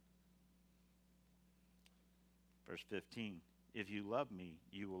 Verse 15, if you love me,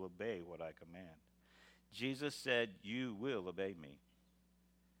 you will obey what I command. Jesus said, you will obey me.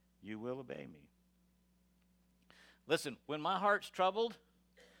 You will obey me. Listen, when my heart's troubled,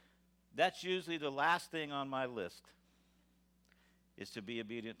 that's usually the last thing on my list, is to be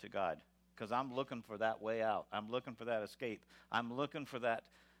obedient to God. because I'm looking for that way out. I'm looking for that escape. I'm looking for that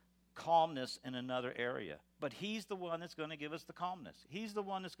calmness in another area. But he's the one that's going to give us the calmness. He's the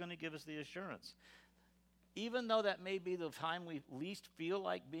one that's going to give us the assurance. Even though that may be the time we least feel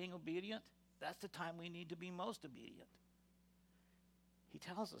like being obedient, that's the time we need to be most obedient. He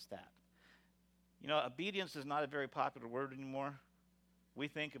tells us that. You know, obedience is not a very popular word anymore. We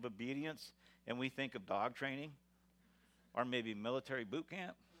think of obedience and we think of dog training or maybe military boot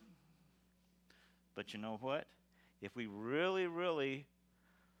camp. But you know what? If we really, really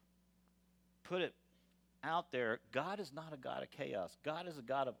put it out there, God is not a God of chaos. God is a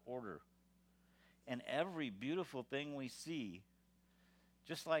God of order. And every beautiful thing we see,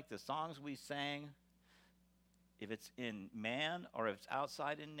 just like the songs we sang, if it's in man or if it's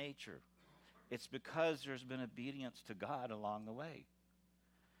outside in nature, it's because there's been obedience to God along the way.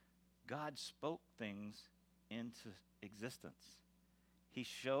 God spoke things into existence. He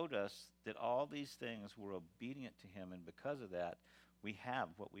showed us that all these things were obedient to him, and because of that, we have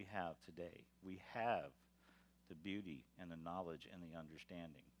what we have today. We have the beauty and the knowledge and the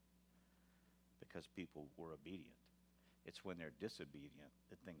understanding because people were obedient. It's when they're disobedient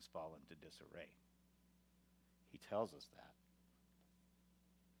that things fall into disarray. He tells us that.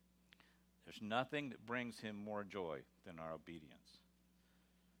 There's nothing that brings him more joy than our obedience.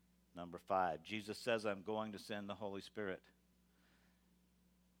 Number 5, Jesus says, I'm going to send the Holy Spirit.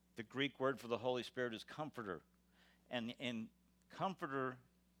 The Greek word for the Holy Spirit is comforter. And in comforter,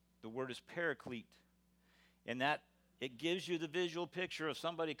 the word is paraclete. And that it gives you the visual picture of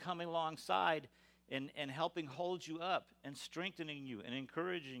somebody coming alongside and helping hold you up and strengthening you and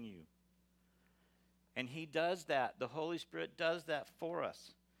encouraging you. And he does that. The Holy Spirit does that for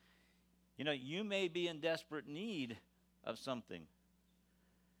us. You know, you may be in desperate need of something.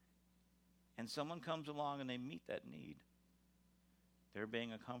 And someone comes along and they meet that need. They're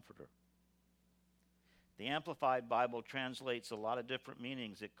being a comforter. The Amplified Bible translates a lot of different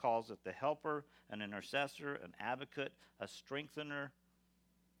meanings. It calls it the helper, an intercessor, an advocate, a strengthener.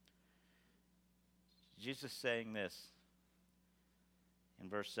 Jesus saying this in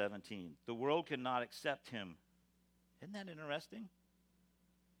verse 17. The world cannot accept him. Isn't that interesting?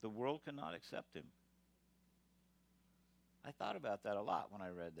 The world cannot accept him. I thought about that a lot when I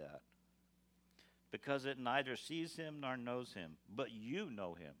read that. Because it neither sees him nor knows him, but you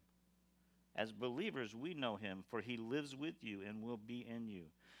know him. As believers, we know him, for he lives with you and will be in you.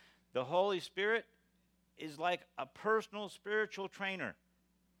 The Holy Spirit is like a personal spiritual trainer.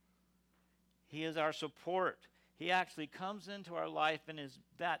 He is our support. He actually comes into our life and is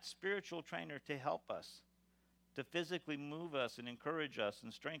that spiritual trainer to help us, to physically move us and encourage us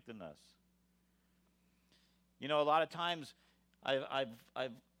and strengthen us. You know, a lot of times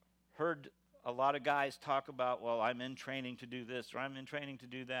I've heard a lot of guys talk about, well, I'm in training to do this or I'm in training to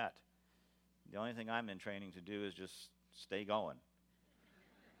do that. The only thing I'm in training to do is just stay going.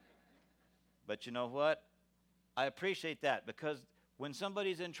 But you know what? I appreciate that because when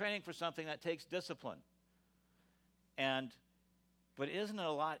somebody's in training for something, that takes discipline. But isn't it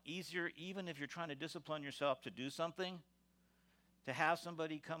a lot easier, even if you're trying to discipline yourself to do something, to have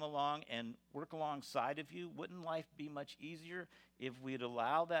somebody come along and work alongside of you? Wouldn't life be much easier if we'd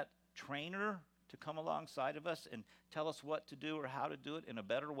allow that trainer to come alongside of us and tell us what to do or how to do it in a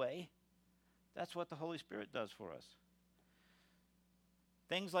better way? That's what the Holy Spirit does for us.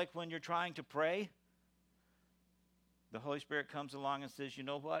 Things like when you're trying to pray, the Holy Spirit comes along and says, you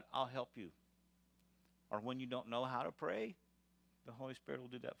know what, I'll help you. Or when you don't know how to pray, the Holy Spirit will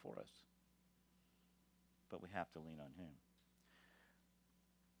do that for us. But we have to lean on him.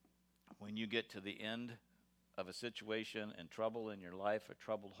 When you get to the end of a situation and trouble in your life, a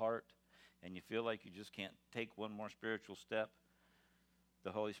troubled heart, and you feel like you just can't take one more spiritual step,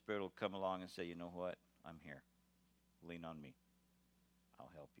 the Holy Spirit will come along and say, you know what? I'm here. Lean on me.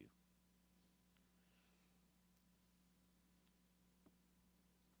 I'll help you.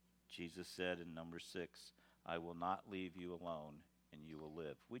 Jesus said in number 6, I will not leave you alone, and you will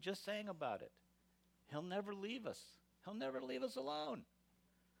live. We just sang about it. He'll never leave us. He'll never leave us alone.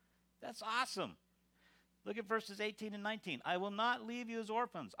 That's awesome. Look at verses 18 and 19. I will not leave you as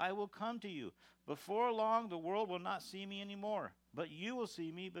orphans. I will come to you. Before long, the world will not see me anymore. But you will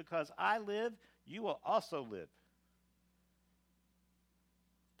see me because I live, you will also live.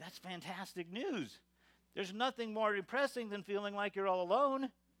 That's fantastic news. There's nothing more depressing than feeling like you're all alone.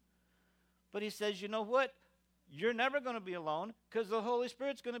 But he says, you know what? You're never going to be alone because the Holy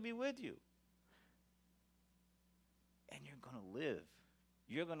Spirit's going to be with you. And you're going to live.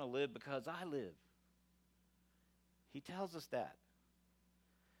 You're going to live because I live. He tells us that.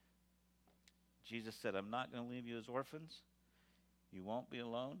 Jesus said, I'm not going to leave you as orphans. You won't be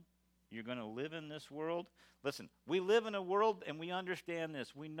alone. you're going to live in this world. Listen, we live in a world and we understand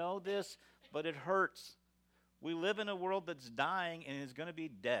this. We know this, but it hurts. We live in a world that's dying and is going to be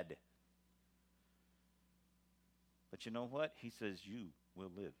dead. But you know what? He says you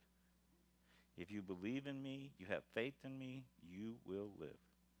will live. If you believe in me, you have faith in me, you will live.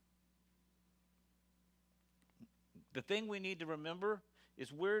 The thing we need to remember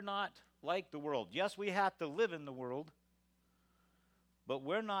is we're not like the world. Yes, we have to live in the world, but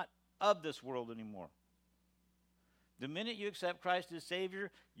we're not of this world anymore. The minute you accept Christ as Savior,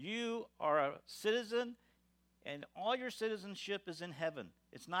 you are a citizen, and all your citizenship is in heaven.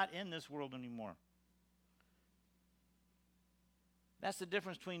 It's not in this world anymore. That's the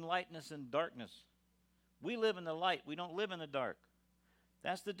difference between lightness and darkness. We live in the light. We don't live in the dark.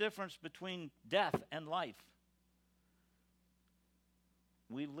 That's the difference between death and life.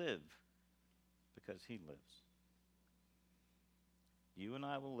 We live because he lives. You and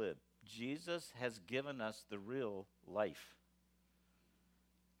I will live. Jesus has given us the real life.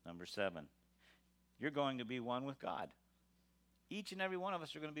 Number 7, you're going to be one with God. Each and every one of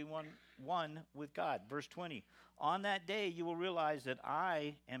us are going to be one with God. Verse 20, on that day you will realize that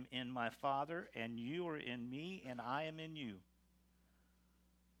I am in my Father, and you are in me, and I am in you.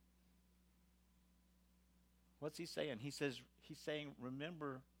 What's he saying? He's saying,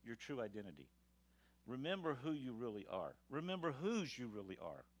 remember your true identity. Remember who you really are. Remember whose you really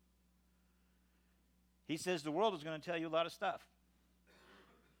are. He says the world is going to tell you a lot of stuff.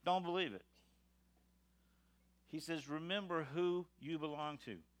 Don't believe it. He says, remember who you belong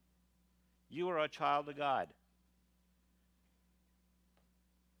to. You are a child of God.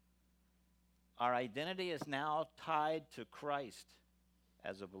 Our identity is now tied to Christ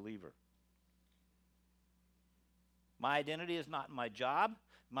as a believer. My identity is not in my job.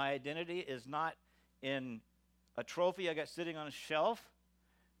 My identity is not in a trophy I got sitting on a shelf.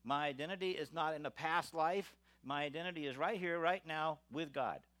 My identity is not in a past life. My identity is right here, right now, with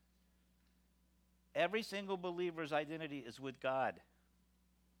God. Every single believer's identity is with God.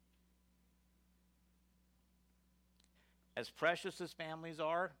 As precious as families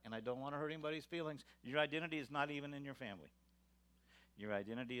are, and I don't want to hurt anybody's feelings, your identity is not even in your family. Your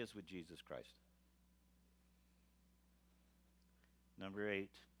identity is with Jesus Christ. Number 8,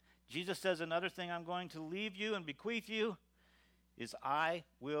 Jesus says, another thing I'm going to leave you and bequeath you is I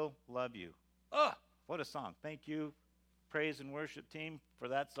will love you. Oh, what a song. Thank you, praise and worship team, for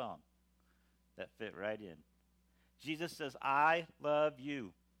that song. That fit right in. Jesus says, I love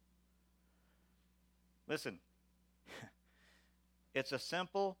you. Listen, it's a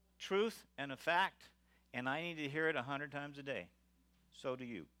simple truth and a fact, and I need to hear it 100 times a day. So do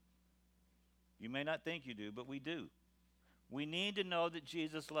you. You may not think you do, but we do. We need to know that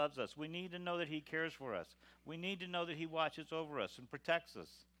Jesus loves us. We need to know that he cares for us. We need to know that he watches over us and protects us.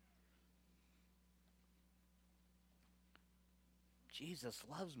 Jesus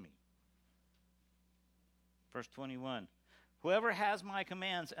loves me. Verse 21, whoever has my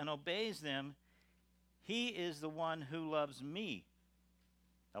commands and obeys them, he is the one who loves me.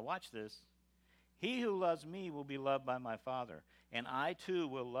 Now watch this. He who loves me will be loved by my Father, and I too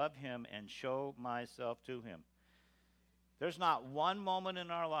will love him and show myself to him. There's not one moment in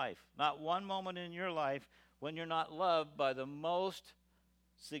our life, not one moment in your life, when you're not loved by the most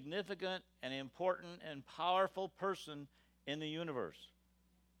significant and important and powerful person in the universe.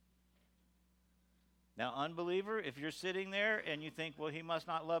 Now, unbeliever, if you're sitting there and you think, well, he must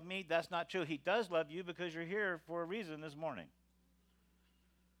not love me, that's not true. He does love you because you're here for a reason this morning.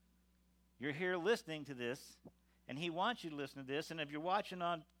 You're here listening to this, and he wants you to listen to this. And if you're watching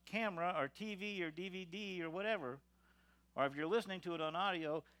on camera or TV or DVD or whatever, or if you're listening to it on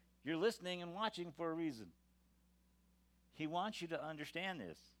audio, you're listening and watching for a reason. He wants you to understand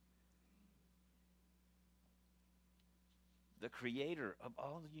this. The creator of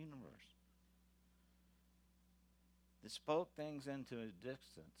all the universe, that spoke things into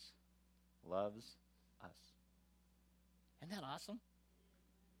existence, loves us. Isn't that awesome?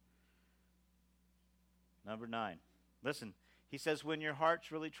 Number 9. Listen, he says when your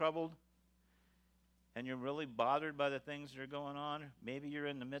heart's really troubled and you're really bothered by the things that are going on, maybe you're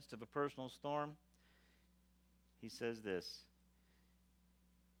in the midst of a personal storm, he says this.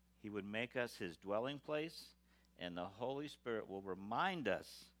 He would make us his dwelling place, and the Holy Spirit will remind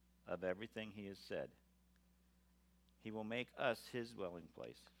us of everything he has said. He will make us his dwelling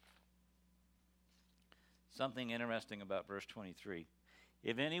place. Something interesting about verse 23.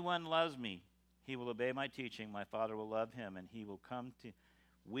 If anyone loves me, he will obey my teaching. My Father will love him, and we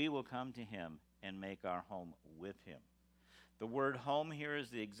will come to him and make our home with him. The word home here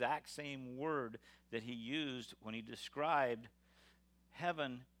is the exact same word that he used when he described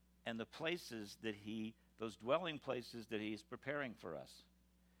heaven and the places that those dwelling places that he's preparing for us.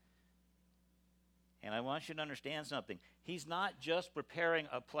 And I want you to understand something. He's not just preparing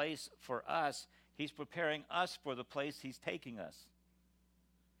a place for us, he's preparing us for the place he's taking us.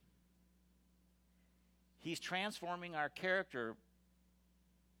 He's transforming our character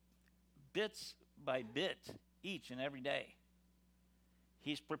bits by bit each and every day.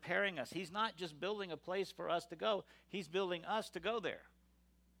 He's preparing us. He's not just building a place for us to go, he's building us to go there.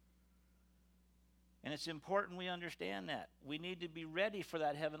 And it's important we understand that. We need to be ready for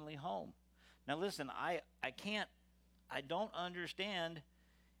that heavenly home. Now listen, I don't understand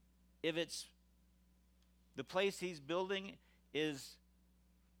if it's the place he's building is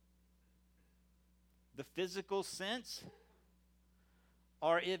the physical sense,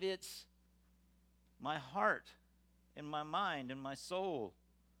 or if it's my heart and my mind and my soul.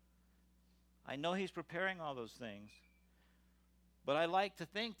 I know he's preparing all those things, but I like to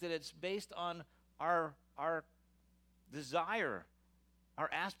think that it's based on our desire, our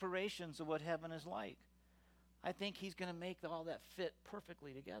aspirations of what heaven is like. I think he's going to make all that fit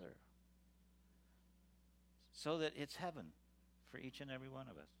perfectly together so that it's heaven for each and every one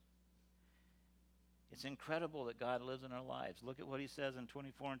of us. It's incredible that God lives in our lives. Look at what he says in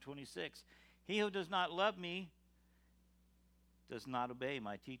 24 and 26. He who does not love me does not obey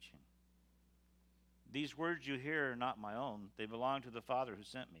my teaching. These words you hear are not my own. They belong to the Father who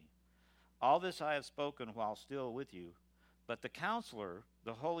sent me. All this I have spoken while still with you. But the Counselor,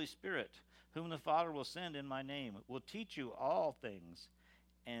 the Holy Spirit, whom the Father will send in my name, will teach you all things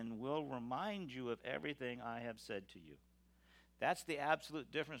and will remind you of everything I have said to you. That's the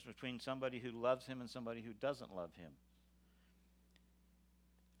absolute difference between somebody who loves him and somebody who doesn't love him.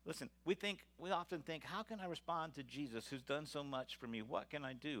 Listen, we often think, how can I respond to Jesus who's done so much for me? What can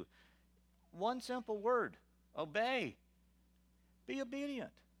I do? One simple word: obey. Be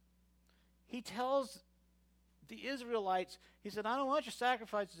obedient. He tells the Israelites, he said, I don't want your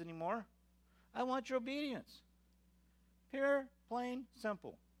sacrifices anymore. I want your obedience. Pure, plain,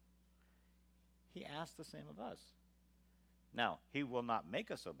 simple. He asks the same of us. Now, he will not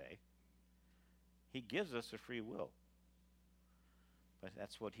make us obey. He gives us a free will. But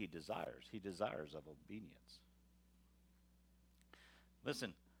that's what he desires. He desires of obedience.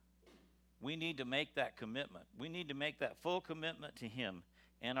 Listen, we need to make that commitment. We need to make that full commitment to him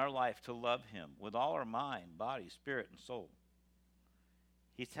in our life, to love him with all our mind, body, spirit, and soul.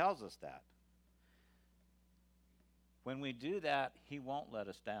 He tells us that. When we do that, he won't let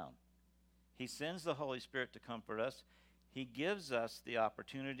us down. He sends the Holy Spirit to comfort us. He gives us the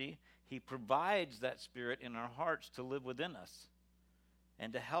opportunity. He provides that Spirit in our hearts to live within us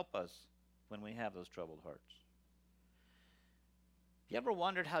and to help us when we have those troubled hearts. You ever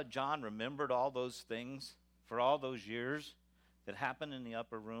wondered how John remembered all those things for all those years that happened in the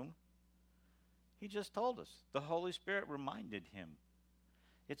upper room? He just told us. The Holy Spirit reminded him.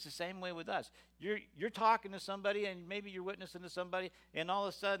 It's the same way with us. You're talking to somebody, and maybe you're witnessing to somebody, and all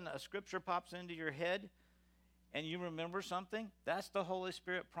of a sudden a scripture pops into your head, and you remember something. That's the Holy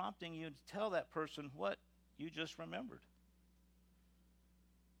Spirit prompting you to tell that person what you just remembered.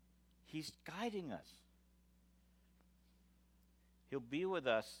 He's guiding us. He'll be with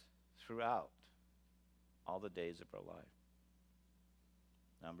us throughout all the days of our life.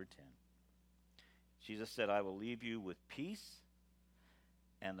 Number 10. Jesus said, I will leave you with peace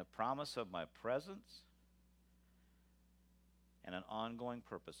and the promise of my presence and an ongoing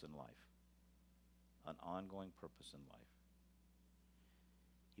purpose in life. An ongoing purpose in life.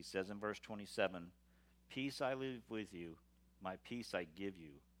 He says in verse 27, peace I leave with you, my peace I give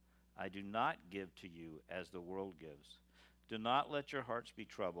you. I do not give to you as the world gives. Do not let your hearts be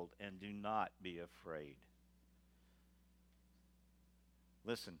troubled, and do not be afraid.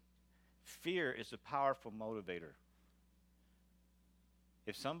 Listen, fear is a powerful motivator.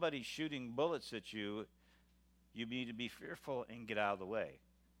 If somebody's shooting bullets at you, you need to be fearful and get out of the way.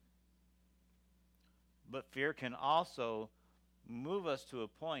 But fear can also move us to a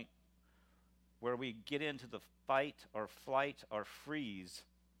point where we get into the fight or flight or freeze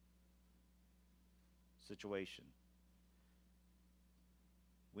situation.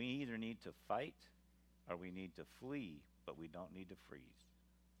 We either need to fight or we need to flee, but we don't need to freeze.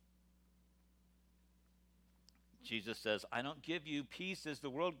 Jesus says, I don't give you peace as the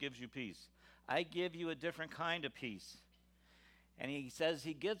world gives you peace. I give you a different kind of peace. And he says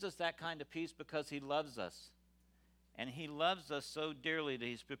he gives us that kind of peace because he loves us. And he loves us so dearly that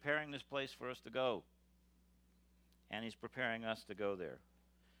he's preparing this place for us to go. And he's preparing us to go there.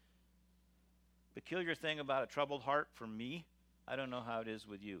 Peculiar thing about a troubled heart for me, I don't know how it is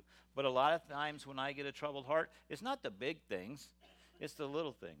with you, but a lot of times when I get a troubled heart, it's not the big things. It's the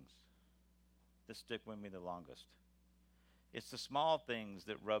little things that stick with me the longest. It's the small things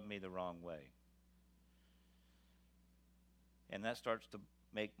that rub me the wrong way. And that starts to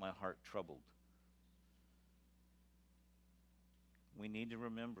make my heart troubled. We need to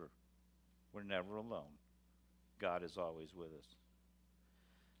remember we're never alone. God is always with us.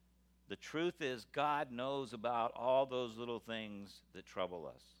 The truth is, God knows about all those little things that trouble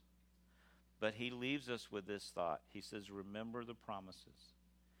us. But he leaves us with this thought. He says, remember the promises.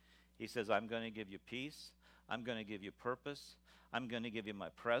 He says, I'm going to give you peace. I'm going to give you purpose. I'm going to give you my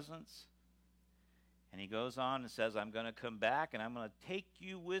presence. And he goes on and says, I'm going to come back and I'm going to take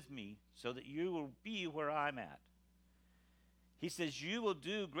you with me so that you will be where I'm at. He says, you will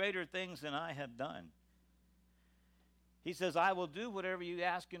do greater things than I have done. He says, I will do whatever you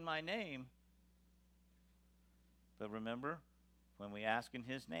ask in my name. But remember, when we ask in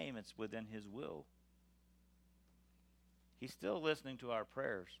his name, it's within his will. He's still listening to our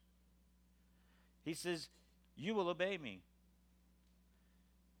prayers. He says, you will obey me.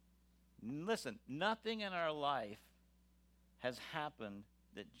 Listen, nothing in our life has happened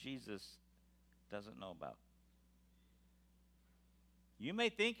that Jesus doesn't know about. You may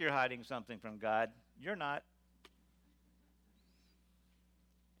think you're hiding something from God. You're not.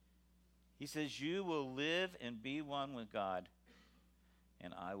 He says, you will live and be one with God,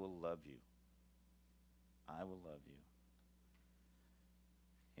 and I will love you. I will love you.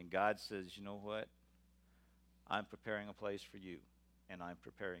 And God says, you know what? I'm preparing a place for you, and I'm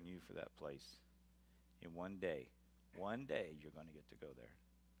preparing you for that place. And one day you're going to get to go there.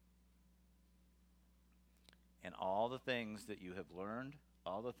 And all the things that you have learned,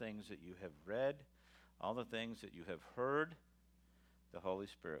 all the things that you have read, all the things that you have heard, the Holy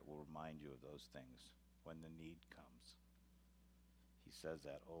Spirit will remind you of those things when the need comes. He says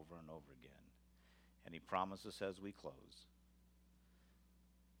that over and over again. And he promises as we close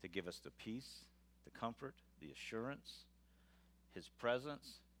to give us the peace, the comfort, the assurance, his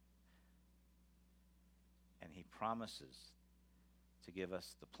presence. And he promises to give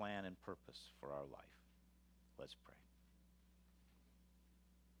us the plan and purpose for our life. Let's pray.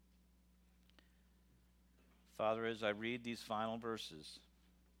 Father, as I read these final verses,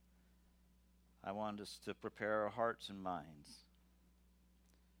 I want us to prepare our hearts and minds.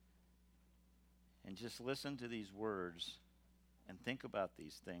 And just listen to these words and think about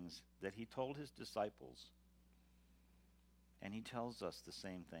these things that he told his disciples. And he tells us the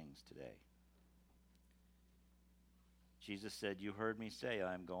same things today. Jesus said, you heard me say,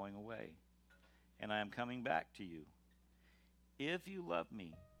 I am going away, and I am coming back to you. If you love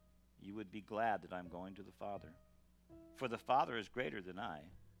me, you would be glad that I'm going to the Father. For the Father is greater than I.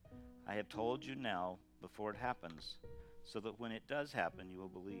 I have told you now before it happens, so that when it does happen, you will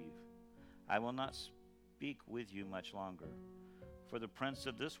believe. I will not speak with you much longer, for the prince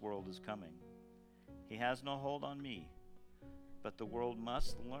of this world is coming. He has no hold on me, but the world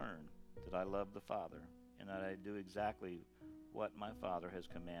must learn that I love the Father, and that I do exactly what my Father has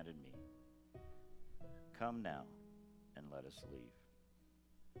commanded me. Come now, and let us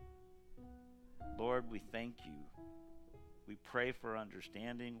leave. Lord, we thank you. We pray for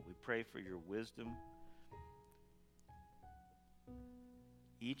understanding. We pray for your wisdom.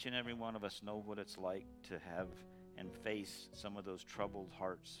 Each and every one of us know what it's like to have and face some of those troubled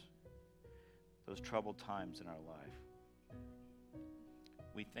hearts, those troubled times in our life.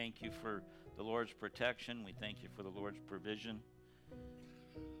 We thank you for the Lord's protection. We thank you for the Lord's provision.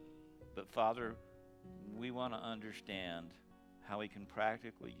 But Father, we want to understand how we can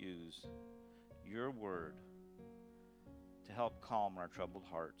practically use your word to help calm our troubled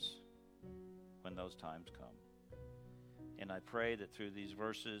hearts when those times come. And I pray that through these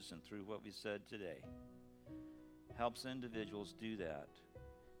verses and through what we said today, helps individuals do that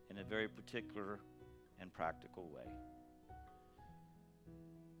in a very particular and practical way.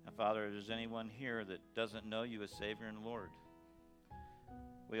 And Father, if there's anyone here that doesn't know you as Savior and Lord,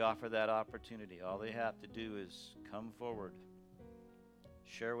 we offer that opportunity. All they have to do is come forward,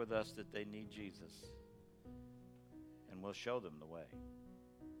 share with us that they need Jesus, and we'll show them the way.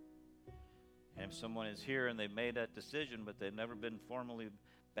 And if someone is here and they've made that decision, but they've never been formally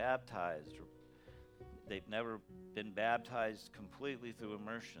baptized, or they've never been baptized completely through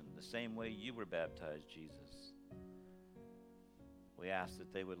immersion, the same way you were baptized, Jesus, we ask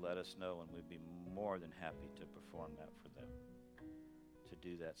that they would let us know, and we'd be more than happy to perform that for them, to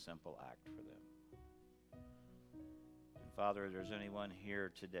do that simple act for them. And Father, if there's anyone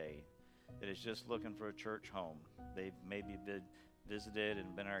here today that is just looking for a church home, they've maybe visited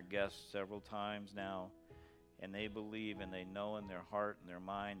and been our guests several times now, and they believe and they know in their heart and their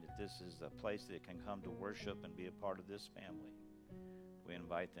mind that this is a place that can come to worship and be a part of this family. We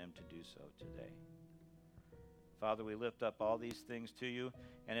invite them to do so today. Father, we lift up all these things to you,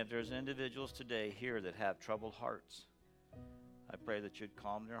 and if there's individuals today here that have troubled hearts, I pray that you'd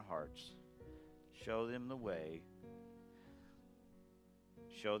calm their hearts, show them the way,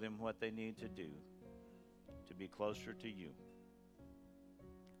 show them what they need to do to be closer to you,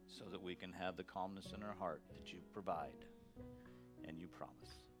 so that we can have the calmness in our heart that you provide and you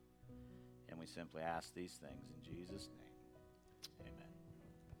promise. And we simply ask these things in Jesus' name. Amen.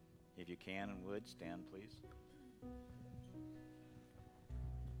 If you can and would, stand, please.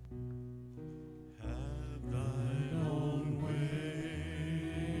 Have thine own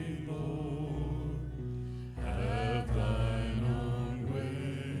way, Lord. Have thine own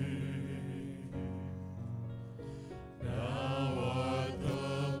way. Thou art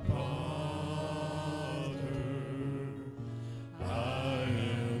the potter, I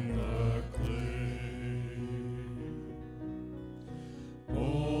am the clay.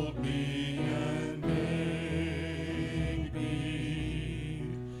 Mold me and make me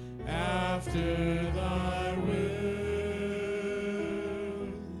after thy will,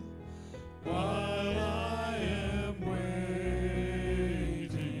 while I am waiting,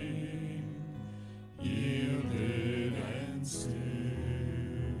 yielded and still.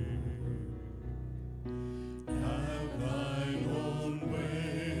 Have thine own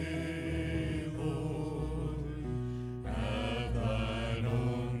way, Lord, have thine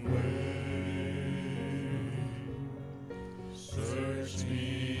own way. Search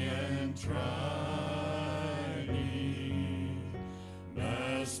me and try me,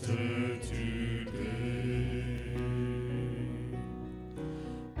 Master, today.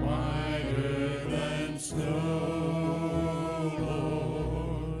 Whiter than snow,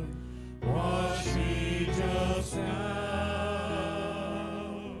 Lord, wash me just now,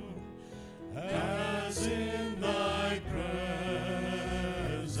 as in thy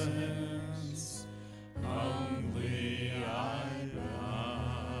presence humbly I bow.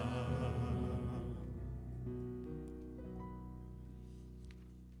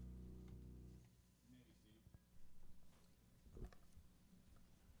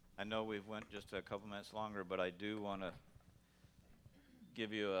 I know we've went just a couple minutes longer, but I do want to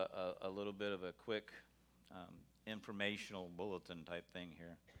give you a little bit of a quick informational bulletin type thing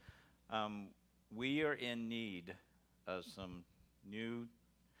here. We are in need of some new,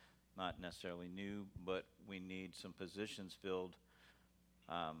 not necessarily new, but we need some positions filled.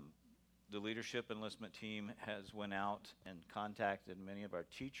 The leadership enlistment team has went out and contacted many of our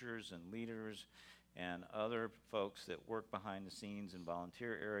teachers and leaders and other folks that work behind the scenes in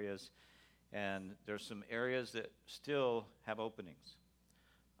volunteer areas, and there's some areas that still have openings.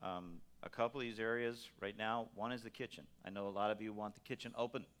 A couple of these areas right now, one is the kitchen. I know a lot of you want the kitchen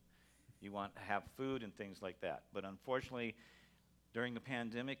open. You want to have food and things like that. But unfortunately, during the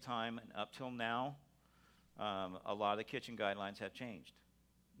pandemic time and up till now, a lot of the kitchen guidelines have changed.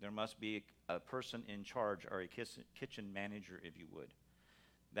 There must be a person in charge, or a kitchen manager, if you would.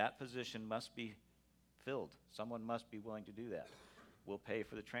 That position must be filled. Someone must be willing to do that. We'll pay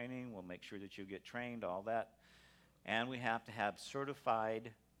for the training. We'll make sure that you get trained, all that. And we have to have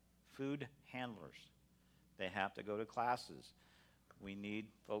certified food handlers. They have to go to classes. We need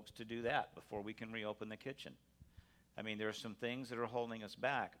folks to do that before we can reopen the kitchen. I mean, there are some things that are holding us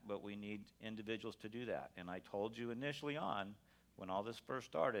back, but we need individuals to do that. And I told you initially on, when all this first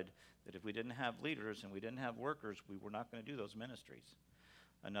started, that if we didn't have leaders and we didn't have workers, we were not going to do those ministries.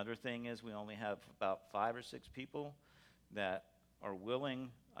 Another thing is we only have about 5 or 6 people that are willing,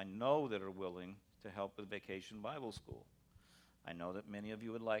 I know that are willing to help with Vacation Bible School. I know that many of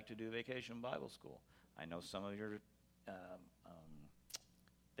you would like to do Vacation Bible School. I know some of your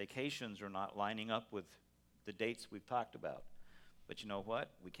vacations are not lining up with the dates we've talked about. But you know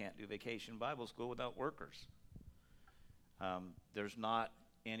what? We can't do Vacation Bible School without workers. There's not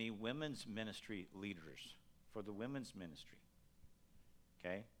any women's ministry leaders for the women's ministry.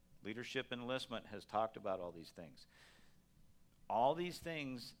 Okay? Leadership Enlistment has talked about all these things. All these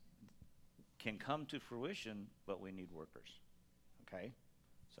things can come to fruition, but we need workers. Okay?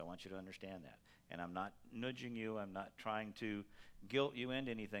 So I want you to understand that. And I'm not nudging you. I'm not trying to guilt you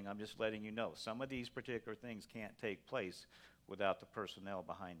into anything. I'm just letting you know. Some of these particular things can't take place without the personnel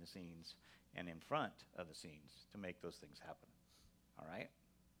behind the scenes and in front of the scenes to make those things happen. All right?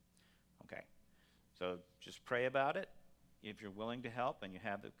 Okay. So just pray about it. If you're willing to help and you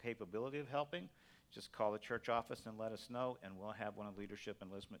have the capability of helping, just call the church office and let us know, and we'll have one of the Leadership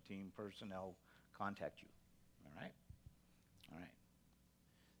Enlistment Team personnel contact you. All right? All right.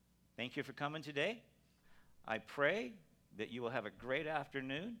 Thank you for coming today. I pray that you will have a great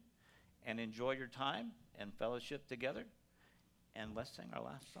afternoon and enjoy your time and fellowship together. And let's sing our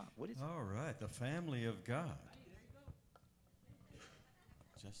last song. What is it? All right, the family of God.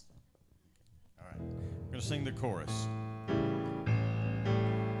 Just all right. We're going to sing the chorus.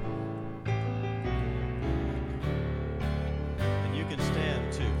 And you can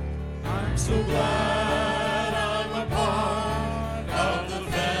stand too. I'm so glad I'm a part of the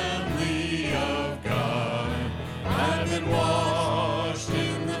family of God. I've been washed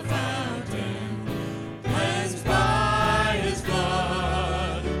in the fountain, cleansed by His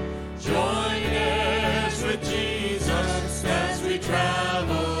blood. Join heirs with Jesus as we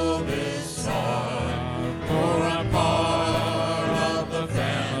travel this far. For I'm part of the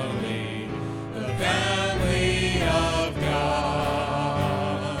family of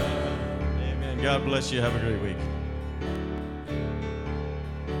God. Amen. God bless you. Have a great week.